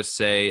have more to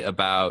say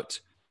about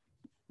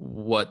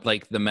what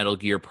like the Metal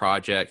Gear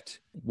project,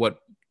 what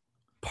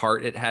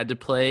part it had to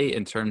play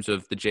in terms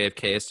of the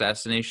JFK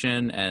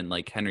assassination and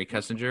like Henry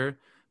Kissinger,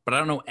 but I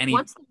don't know any.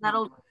 What's the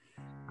metal?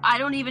 I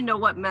don't even know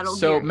what Metal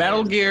So Gear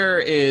Metal is. Gear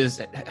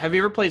is. Have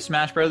you ever played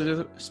Smash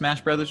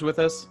Brothers with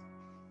us?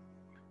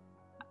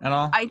 At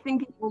all? I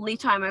think the only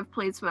time I've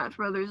played Smash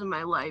Brothers in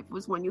my life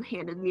was when you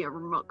handed me a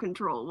remote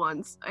control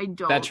once. I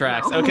don't That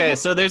tracks. know. Okay,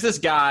 so there's this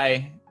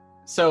guy.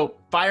 So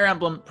Fire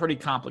Emblem, pretty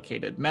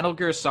complicated. Metal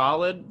Gear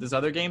Solid, this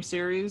other game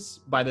series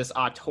by this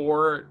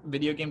auteur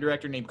video game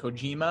director named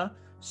Kojima,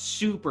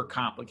 super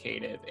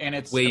complicated. And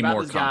it's Way about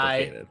more this guy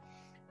complicated.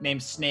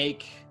 named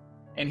Snake,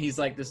 and he's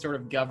like this sort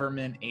of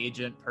government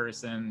agent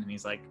person, and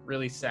he's like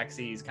really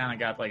sexy. He's kind of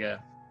got like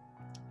a,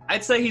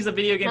 I'd say he's a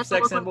video game Doesn't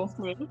sex look symbol.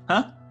 like a snake.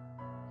 Huh?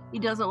 He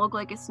doesn't look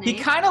like a He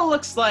snake. kind of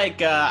looks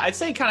like, I'd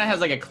say he kind of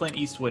has like a Clint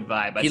Eastwood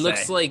vibe. He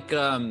looks like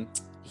I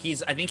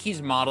think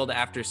he's modeled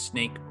after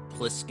Snake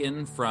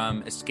Plissken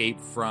from Escape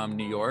from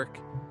New York.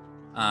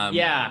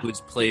 Yeah. Who's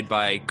played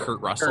by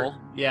Kurt Russell.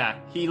 Yeah,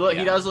 he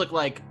Yeah. does look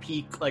like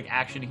peak like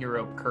action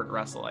hero Kurt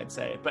Russell, I'd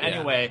say. But Yeah.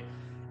 anyway,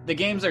 the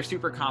games are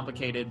super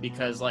complicated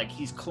because like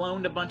he's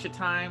cloned a bunch of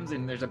times,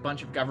 and there's a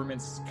bunch of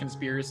government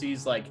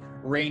conspiracies like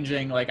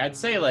ranging like I'd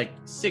say like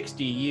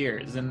 60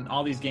 years, and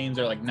all these games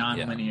are like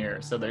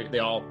non-linear, so they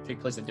all take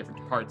place at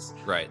different parts.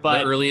 Right. But-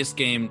 the earliest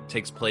game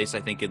takes place,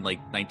 I think, in like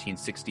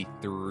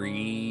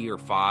 1963 or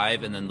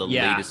 5, and then the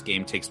Yeah. latest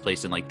game takes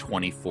place in like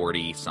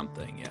 2040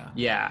 something. Yeah.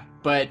 Yeah,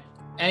 but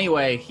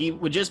anyway, he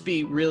would just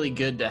be really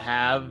good to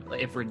have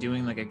like, if we're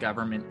doing like a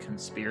government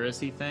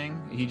conspiracy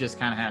thing. He just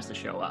kind of has to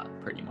show up,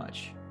 pretty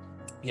much.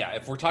 Yeah.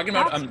 If we're talking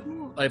about That's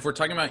cool. if we're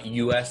talking about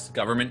U.S.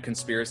 government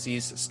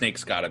conspiracies,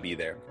 Snake's got to be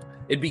there.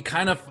 It'd be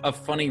kind of a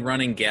funny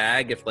running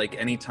gag if like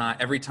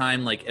every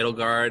time like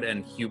Edelgard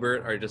and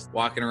Hubert are just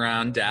walking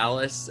around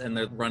Dallas and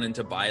they run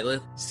into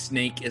Byleth,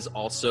 Snake is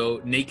also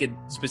naked,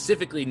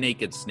 specifically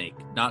Naked Snake,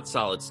 not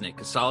Solid Snake,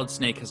 because Solid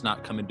Snake has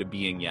not come into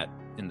being yet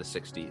in the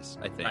 60s,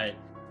 I think. Right.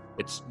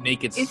 It's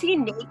Naked Is he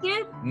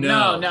naked?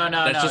 No, That's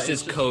no, just it's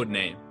his just- code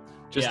name.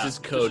 Just Yeah, his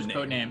code name.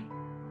 Code name.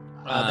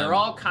 Um, They're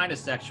all kind of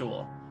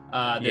sexual.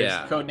 There's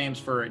Yeah. code names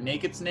for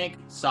Naked Snake,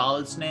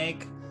 Solid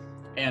Snake,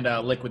 and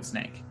Liquid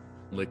Snake.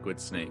 Liquid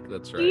Snake,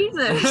 that's right.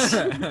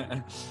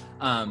 Jesus.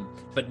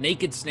 But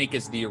Naked Snake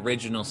is the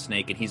original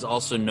Snake, and he's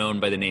also known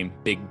by the name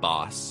Big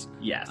Boss.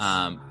 Yes.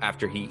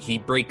 After he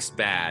breaks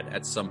bad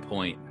at some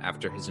point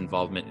after his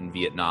involvement in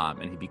Vietnam,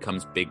 and he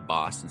becomes Big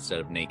Boss instead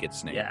of Naked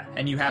Snake. Yeah,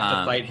 and you have to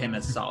Um, fight him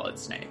as Solid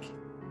Snake.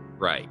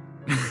 Right.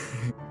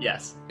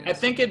 Yes. I Yes.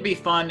 think it'd be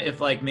fun if,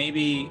 like,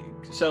 maybe.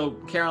 So,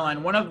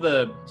 Caroline, one of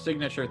the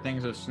signature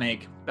things of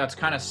Snake that's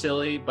kind of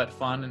silly but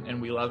fun,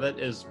 and we love it,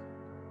 is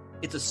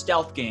it's a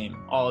stealth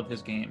game, all of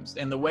his games.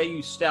 And the way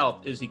you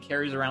stealth is he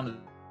carries around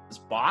this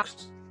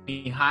box,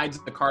 he hides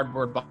the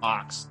cardboard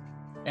box,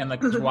 and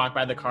like just walk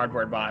by the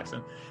cardboard box.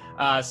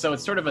 And so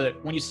it's sort of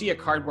when you see a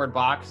cardboard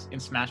box in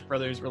Smash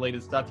Brothers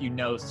related stuff, you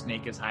know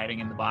Snake is hiding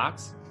in the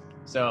box.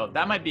 So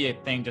that might be a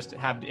thing just to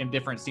have in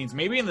different scenes.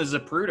 Maybe in the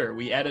Zapruder,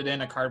 we edit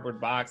in a cardboard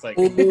box like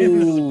in the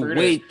Ooh, Zapruder.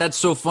 wait, that's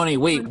so funny.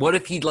 Wait, what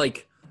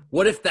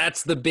if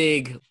that's the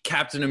big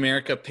Captain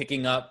America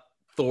picking up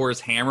Thor's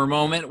hammer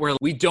moment where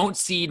we don't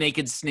see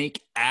Naked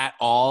Snake at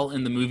all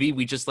in the movie?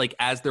 We just like,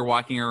 as they're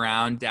walking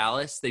around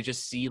Dallas, they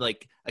just see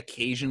like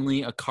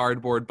occasionally a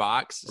cardboard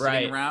box sitting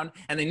Right. around,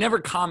 and they never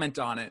comment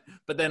on it.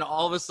 But then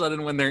all of a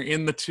sudden when they're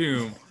in the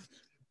tomb,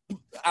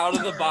 out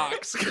of the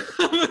box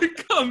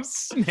comes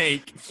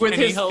Snake. With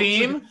and he his helps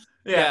theme? him.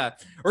 Yeah.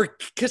 Or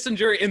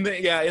Kissinger in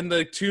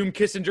the tomb,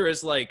 Kissinger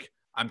is like,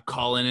 I'm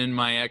calling in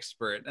my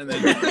expert. And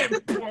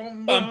then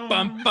bum,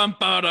 bum, bum,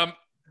 ba-dum,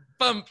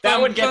 bum, That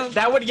bum, would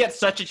bum. get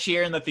such a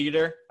cheer in the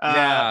theater.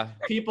 Yeah.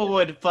 People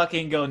would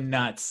fucking go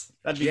nuts.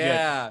 That'd be good.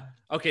 Yeah.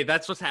 Okay,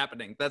 that's what's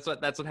happening. That's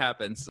what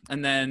happens.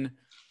 And then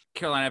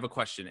Caroline, I have a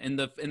question. In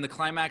the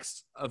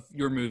climax of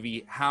your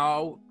movie,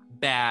 how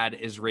bad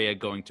is Rhea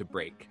going to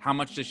break? How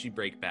much does she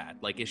break bad?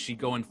 Like, is she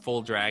going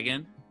full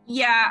dragon?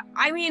 Yeah,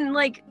 I mean,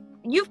 like,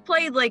 you've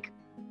played, like,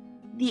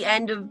 the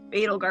end of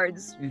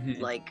Edelgard's,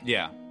 like,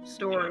 Yeah.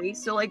 story.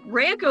 So, like,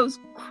 Rhea goes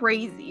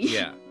crazy.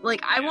 Yeah.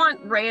 Like, I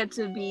want Rhea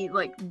to be,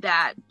 like,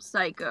 that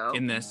psycho.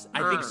 In this,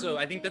 I think so.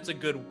 I think that's a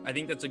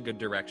good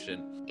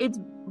direction. It's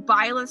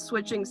Byleth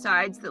switching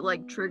sides that,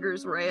 like,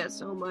 triggers Rhea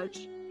so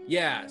much.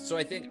 Yeah, so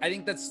I think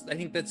that's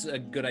a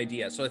good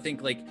idea. So I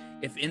think like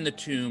if in the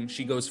tomb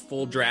she goes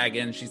full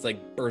dragon, she's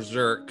like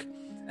berserk,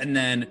 And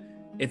then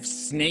if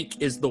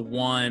Snake is the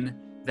one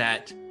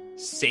that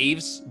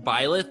saves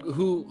Byleth,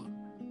 who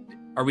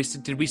are we?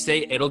 Did we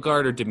say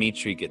Edelgard or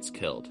Dimitri gets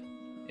killed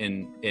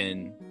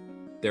in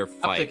their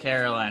fight? Up to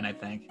Caroline, I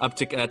think.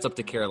 That's up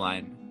to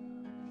Caroline.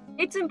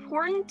 It's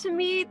important to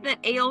me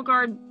that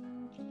Edelgard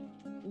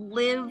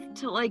lived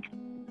to like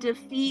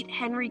defeat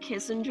Henry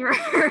Kissinger.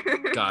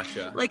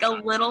 Gotcha. Like a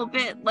little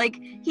bit. Like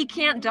he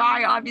can't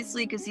die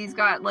obviously because he's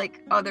got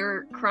like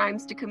other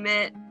crimes to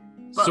commit.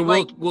 But, So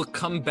like, we'll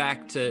come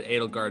back to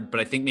Edelgard, but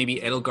I think maybe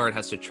Edelgard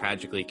has to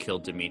tragically kill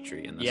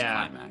Dimitri in this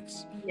Yeah.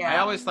 climax, I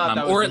always thought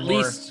that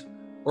was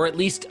or at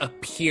least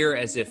appear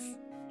as if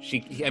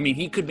she. I mean,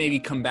 he could maybe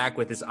come back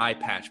with his eye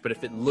patch, but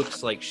if it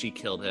looks like she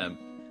killed him,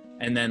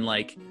 and then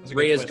like That's a good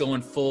Rhea's twist.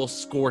 going full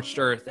scorched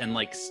earth, and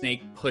like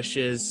Snake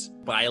pushes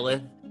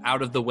Byleth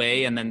out of the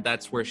way, and then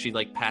that's where she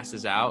like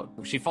passes out.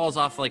 She falls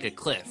off like a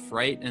cliff,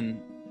 right?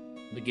 In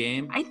the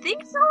game. I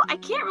think so. I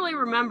can't really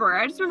remember.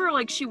 I just remember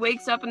like she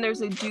wakes up and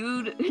there's a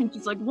dude and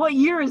she's like, "What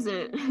year is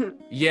it?"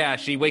 Yeah,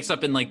 she wakes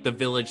up in like the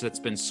village that's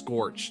been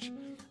scorched,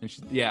 and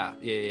yeah.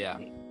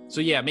 So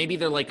yeah, maybe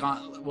they're like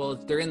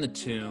they're in the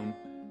tomb,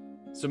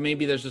 so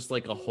maybe there's just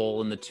like a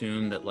hole in the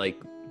tomb that like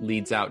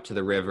leads out to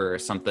the river or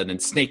something,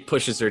 and Snake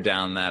pushes her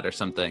down that or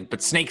something.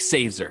 But Snake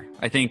saves her,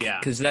 I think,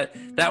 because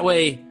that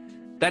way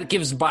that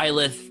gives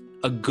Byleth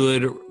a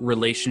good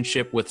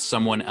relationship with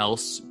someone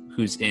else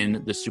who's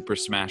in the Super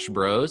Smash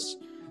Bros.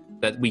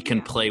 That we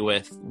can play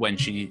with when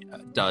she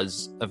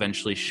does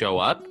eventually show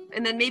up.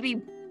 And then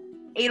maybe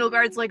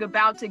Edelgard's like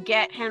about to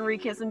get Henry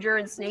Kissinger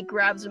and Snake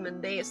grabs him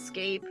and they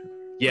escape.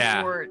 Yeah.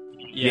 Before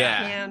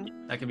Yeah. can.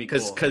 That could be cool.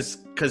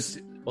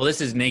 Because well,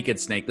 this is Naked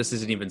Snake. This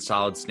isn't even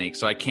Solid Snake,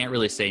 so I can't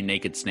really say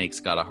Naked Snake's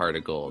got a heart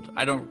of gold.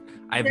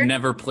 I've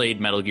never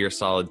played Metal Gear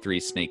Solid 3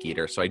 Snake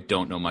Eater, so I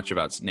don't know much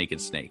about Naked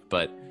Snake.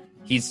 But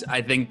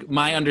I think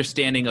my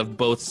understanding of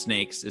both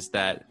Snakes is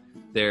that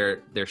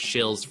they're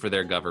shills for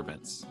their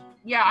governments.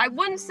 Yeah, I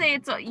wouldn't say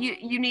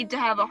you need to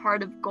have a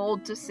heart of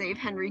gold to save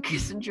Henry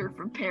Kissinger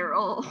from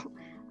peril.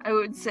 I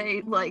would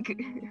say like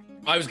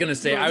I was gonna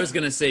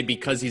say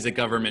because he's a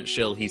government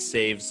shill, he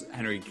saves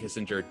Henry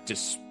Kissinger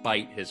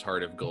despite his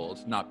heart of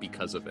gold, not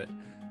because of it.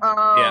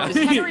 Yeah. Is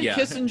Henry Yeah.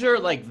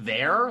 Kissinger like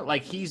there?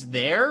 Like he's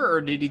there, or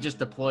did he just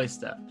deploy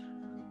stuff?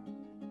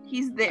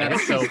 he's there.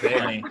 That's so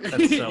funny.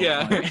 That's so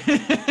Yeah.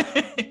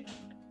 funny.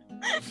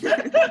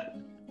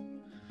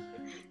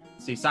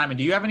 See, Simon,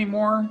 do you have any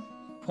more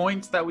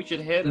points that we should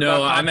hit? No,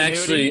 about I'm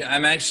continuity?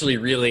 actually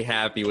really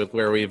happy with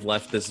where we've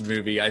left this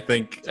movie. I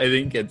think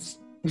it's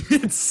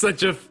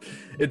such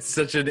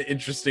an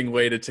interesting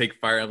way to take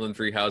Fire Emblem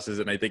Three Houses,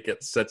 and I think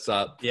it sets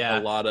up a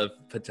lot of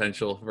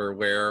potential for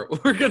where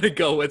we're gonna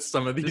go with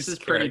some of these. This is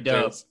pretty dope.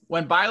 characters.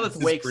 When Byleth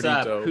is wakes pretty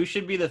up, dope. who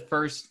should be the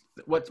first?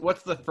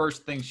 What's the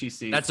first thing she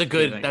sees? That's a do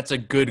you think? good. That's a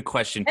good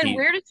question, And Pete.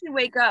 where did she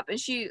wake up?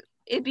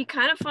 It'd be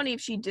kind of funny if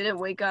she didn't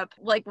wake up,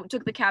 like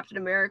took the Captain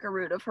America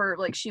route of her,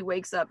 like she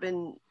wakes up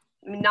in,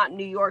 I mean, not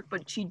New York,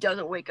 but she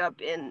doesn't wake up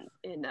in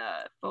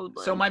Fodland.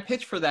 So my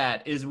pitch for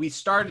that is we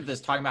started this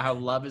talking about how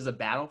love is a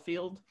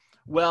battlefield.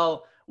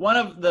 Well, one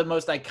of the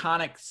most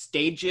iconic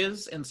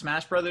stages in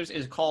Smash Brothers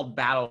is called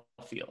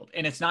Battlefield,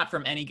 and it's not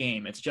from any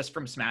game. It's just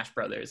from Smash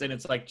Brothers, and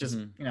it's like just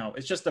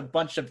it's just a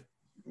bunch of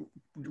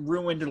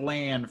ruined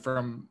land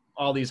from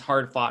all these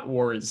hard-fought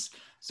wars.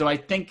 So I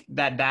think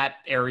that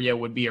area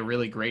would be a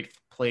really great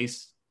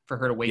place for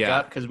her to wake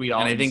up because we'd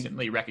all And I think-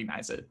 instantly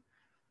recognize it.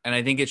 And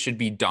I think it should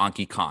be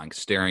Donkey Kong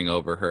staring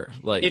over her.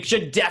 Like It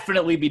should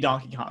definitely be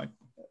Donkey Kong.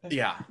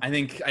 yeah, I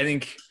think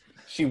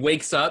she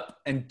wakes up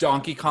and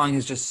Donkey Kong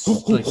is just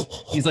like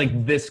he's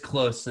like this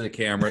close to the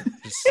camera,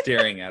 just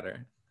staring at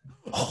her.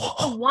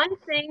 The one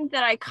thing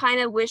that I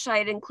kind of wish I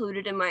had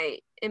included in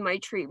my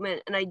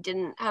treatment and I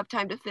didn't have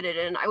time to fit it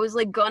in, I was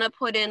like gonna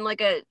put in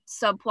like a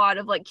subplot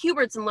of like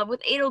Hubert's in love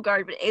with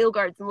Edelgard, but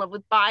Edelgard's in love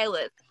with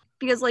Byleth.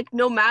 Because like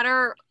no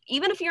matter,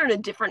 even if you're in a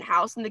different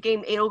house in the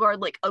game,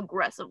 Edelgard like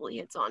aggressively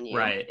hits on you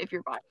Right. if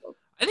you're Byleth.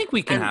 I think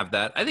we can have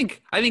that. I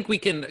think we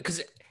can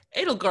because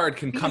Edelgard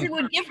can Because come. it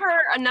would give her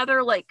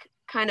another like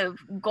kind of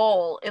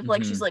goal if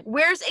like she's like,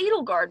 where's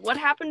Edelgard? What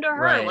happened to her?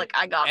 Right. Like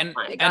I gotta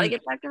And-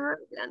 get back to her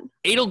again.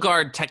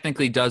 Edelgard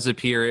technically does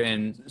appear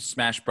in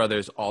Smash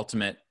Brothers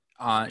Ultimate.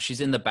 She's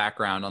in the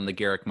background on the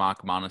Garrick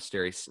Mach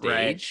Monastery stage.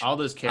 Right. All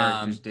those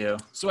characters do.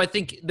 So I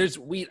think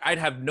I'd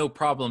have no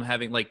problem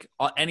having like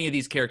any of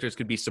these characters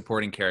could be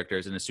supporting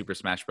characters in a Super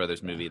Smash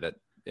Brothers movie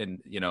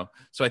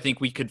so I think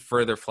we could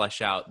further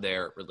flesh out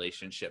their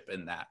relationship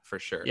in that for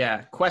sure.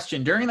 Yeah.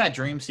 Question: during that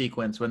dream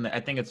sequence, I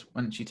think it's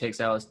when she takes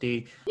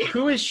LSD,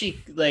 who is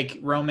she like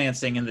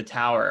romancing in the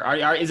tower?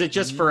 Is it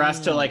just for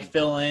us to like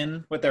fill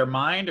in with their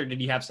mind, or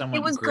did you have someone?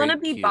 It was great gonna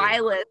be cue.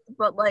 Byleth,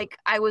 but like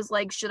I was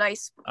like, I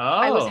was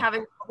Oh.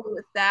 having trouble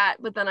with that,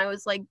 but then I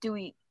was like,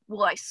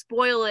 will I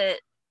spoil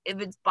it if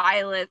it's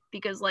Byleth?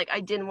 Because like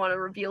I didn't want to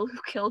reveal who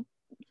killed.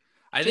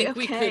 I think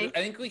we JFK. could.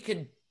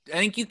 I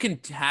think you can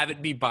have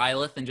it be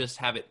Byleth and just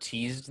have it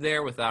teased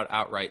there without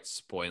outright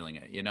spoiling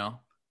it. You know.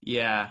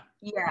 Yeah.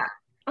 Yeah.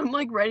 I'm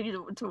like ready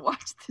to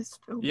watch this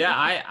film. Yeah,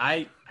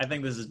 I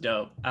think this is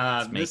dope.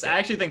 I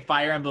actually think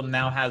Fire Emblem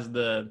now has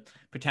the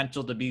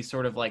potential to be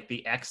sort of like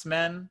the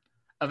X-Men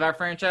of our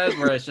franchise,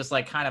 where it's just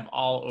like kind of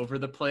all over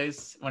the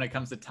place when it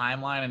comes to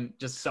timeline and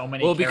just so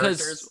many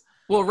characters.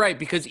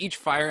 Because each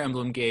Fire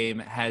Emblem game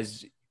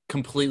has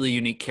completely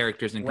unique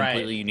characters and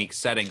completely unique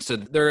settings. So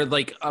there are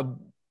like a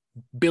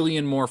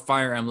billion more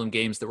Fire Emblem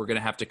games that we're going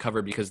to have to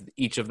cover because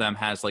each of them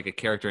has like a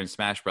character in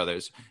Smash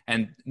Brothers,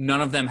 and none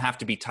of them have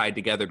to be tied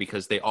together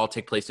because they all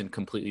take place in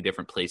completely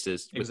different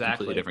places with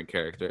completely different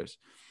characters.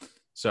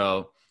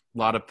 So a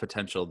lot of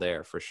potential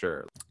there for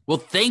sure. Well,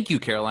 thank you,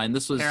 Caroline.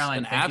 This was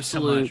an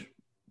absolute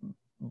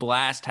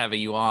blast having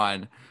you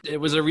on. It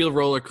was a real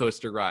roller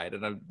coaster ride,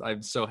 and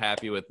I'm so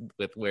happy with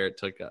where it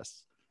took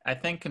us. I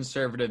think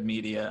conservative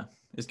media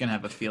is going to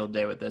have a field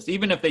day with this,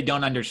 even if they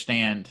don't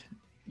understand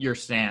your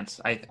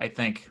stance. I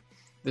think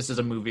this is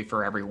a movie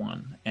for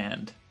everyone,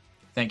 and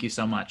thank you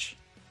so much.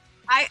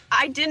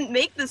 I didn't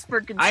make this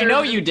for conservative. I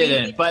know you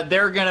didn't, but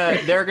they're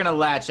gonna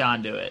latch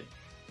onto it.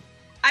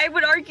 I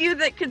would argue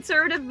that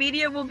conservative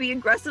media will be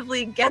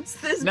aggressively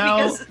against this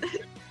because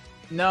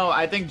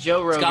I think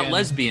Joe Rogan. It's got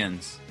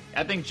lesbians.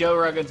 I think Joe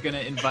Rogan's gonna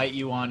invite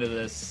you onto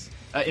this.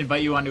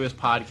 Invite you onto his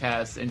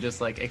podcast and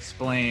just like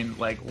explain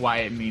like why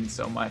it means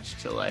so much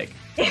to like.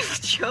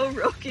 If Joe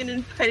Rogan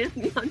invited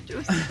me onto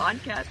his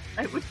podcast,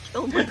 I would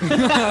kill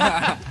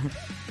myself.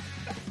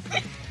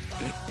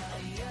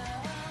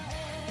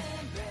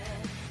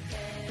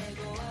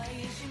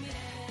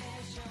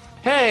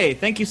 Hey,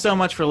 thank you so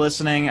much for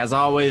listening. As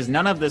always,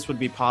 none of this would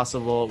be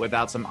possible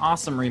without some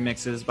awesome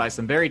remixes by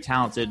some very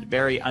talented,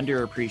 very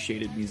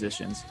underappreciated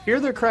musicians. Here are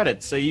their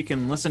credits so you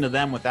can listen to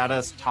them without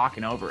us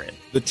talking over it.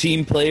 The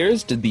Team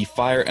Players did the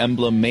Fire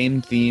Emblem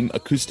main theme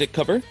acoustic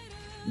cover.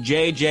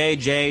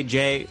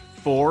 JJJJ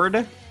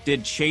Ford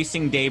did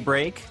Chasing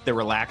Daybreak, the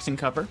relaxing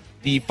cover.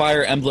 The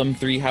Fire Emblem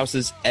Three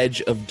Houses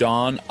Edge of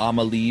Dawn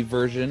Amelie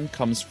version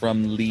comes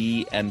from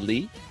Lee and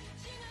Lee.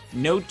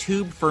 No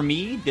Tube for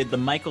Me did the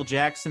Michael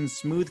Jackson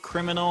Smooth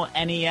Criminal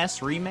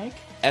NES remake.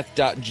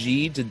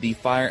 F.G did the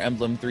Fire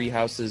Emblem Three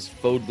Houses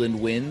Fodland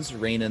Winds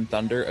Rain and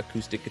Thunder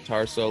acoustic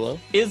guitar solo.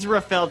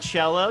 Israfel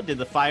Cello did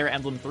the Fire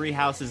Emblem Three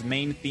Houses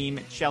main theme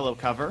cello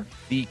cover.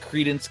 The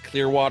Creedence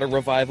Clearwater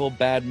Revival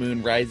Bad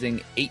Moon Rising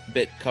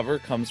 8-bit cover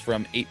comes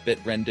from 8-bit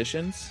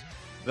renditions.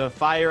 The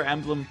Fire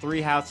Emblem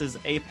Three Houses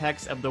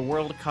Apex of the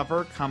World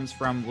cover comes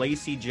from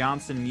Lacey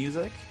Johnson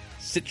Music.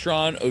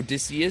 Citron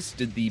Odysseus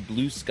did the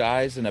Blue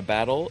Skies in a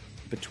Battle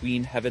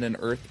Between Heaven and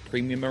Earth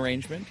premium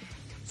arrangement.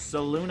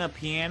 Soluna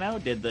Piano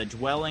did the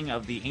Dwelling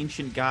of the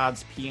Ancient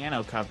Gods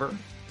piano cover.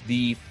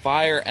 The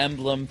Fire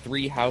Emblem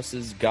Three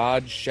Houses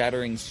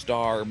God-Shattering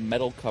Star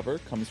metal cover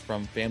comes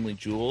from Family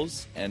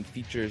Jewels and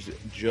features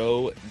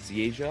Joe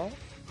Zieja,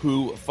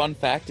 who, fun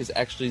fact, is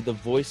actually the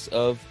voice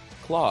of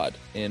Claude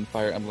in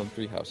Fire Emblem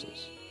Three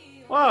Houses.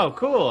 Whoa,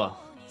 cool.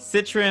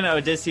 Citron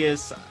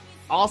Odysseus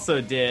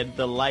also did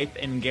the Life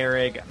in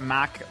Garrig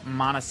Mac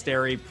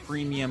Monastery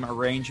premium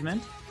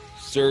arrangement.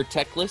 Sir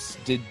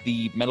Teclis did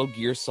the Metal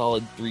Gear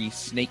Solid 3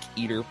 Snake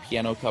Eater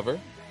piano cover.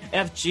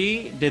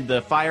 FG did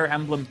the Fire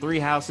Emblem Three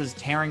Houses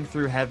Tearing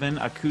Through Heaven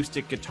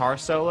acoustic guitar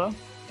solo.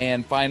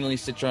 And finally,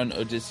 Citron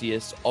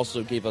Odysseus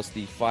also gave us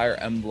the Fire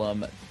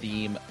Emblem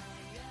theme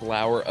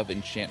Flower of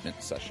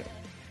Enchantment session.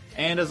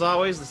 And as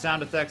always, the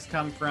sound effects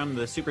come from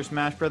the Super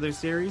Smash Bros.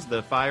 Series,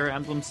 the Fire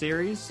Emblem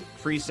series,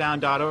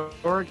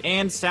 freesound.org,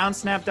 and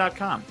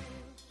soundsnap.com.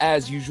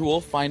 As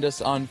usual, find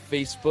us on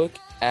Facebook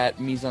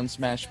at Mise en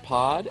Smash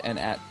Pod and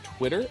at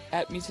Twitter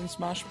at Mise en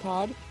Smash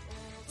Pod.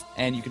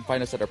 And you can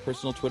find us at our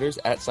personal Twitters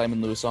at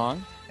Simon Lewis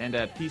Ong and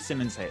at P.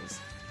 Simmons Hayes.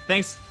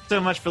 Thanks so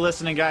much for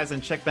listening, guys,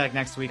 and check back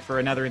next week for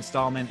another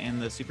installment in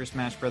the Super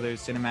Smash Bros.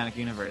 Cinematic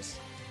Universe.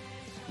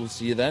 We'll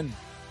see you then.